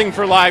amazing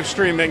for live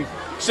streaming.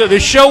 So the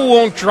show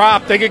won't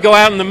drop. They could go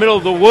out in the middle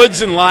of the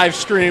woods and live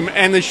stream,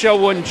 and the show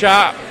wouldn't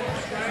drop.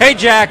 Hey,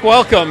 Jack,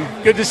 welcome.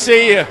 Good to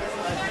see you.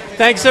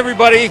 Thanks,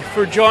 everybody,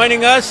 for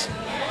joining us.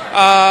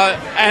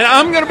 And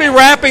I'm going to be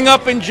wrapping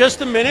up in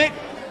just a minute.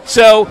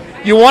 So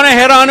you want to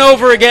head on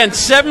over again,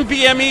 7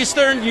 p.m.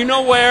 Eastern, you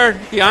know where,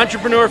 the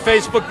Entrepreneur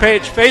Facebook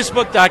page,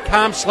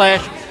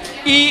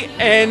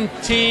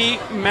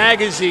 facebook.com/ENT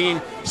magazine,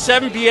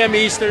 7 p.m.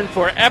 Eastern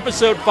for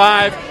episode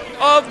 5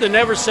 of the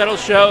Never Settle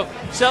Show,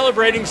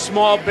 celebrating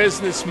Small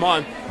Business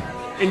Month.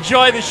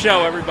 Enjoy the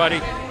show,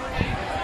 everybody.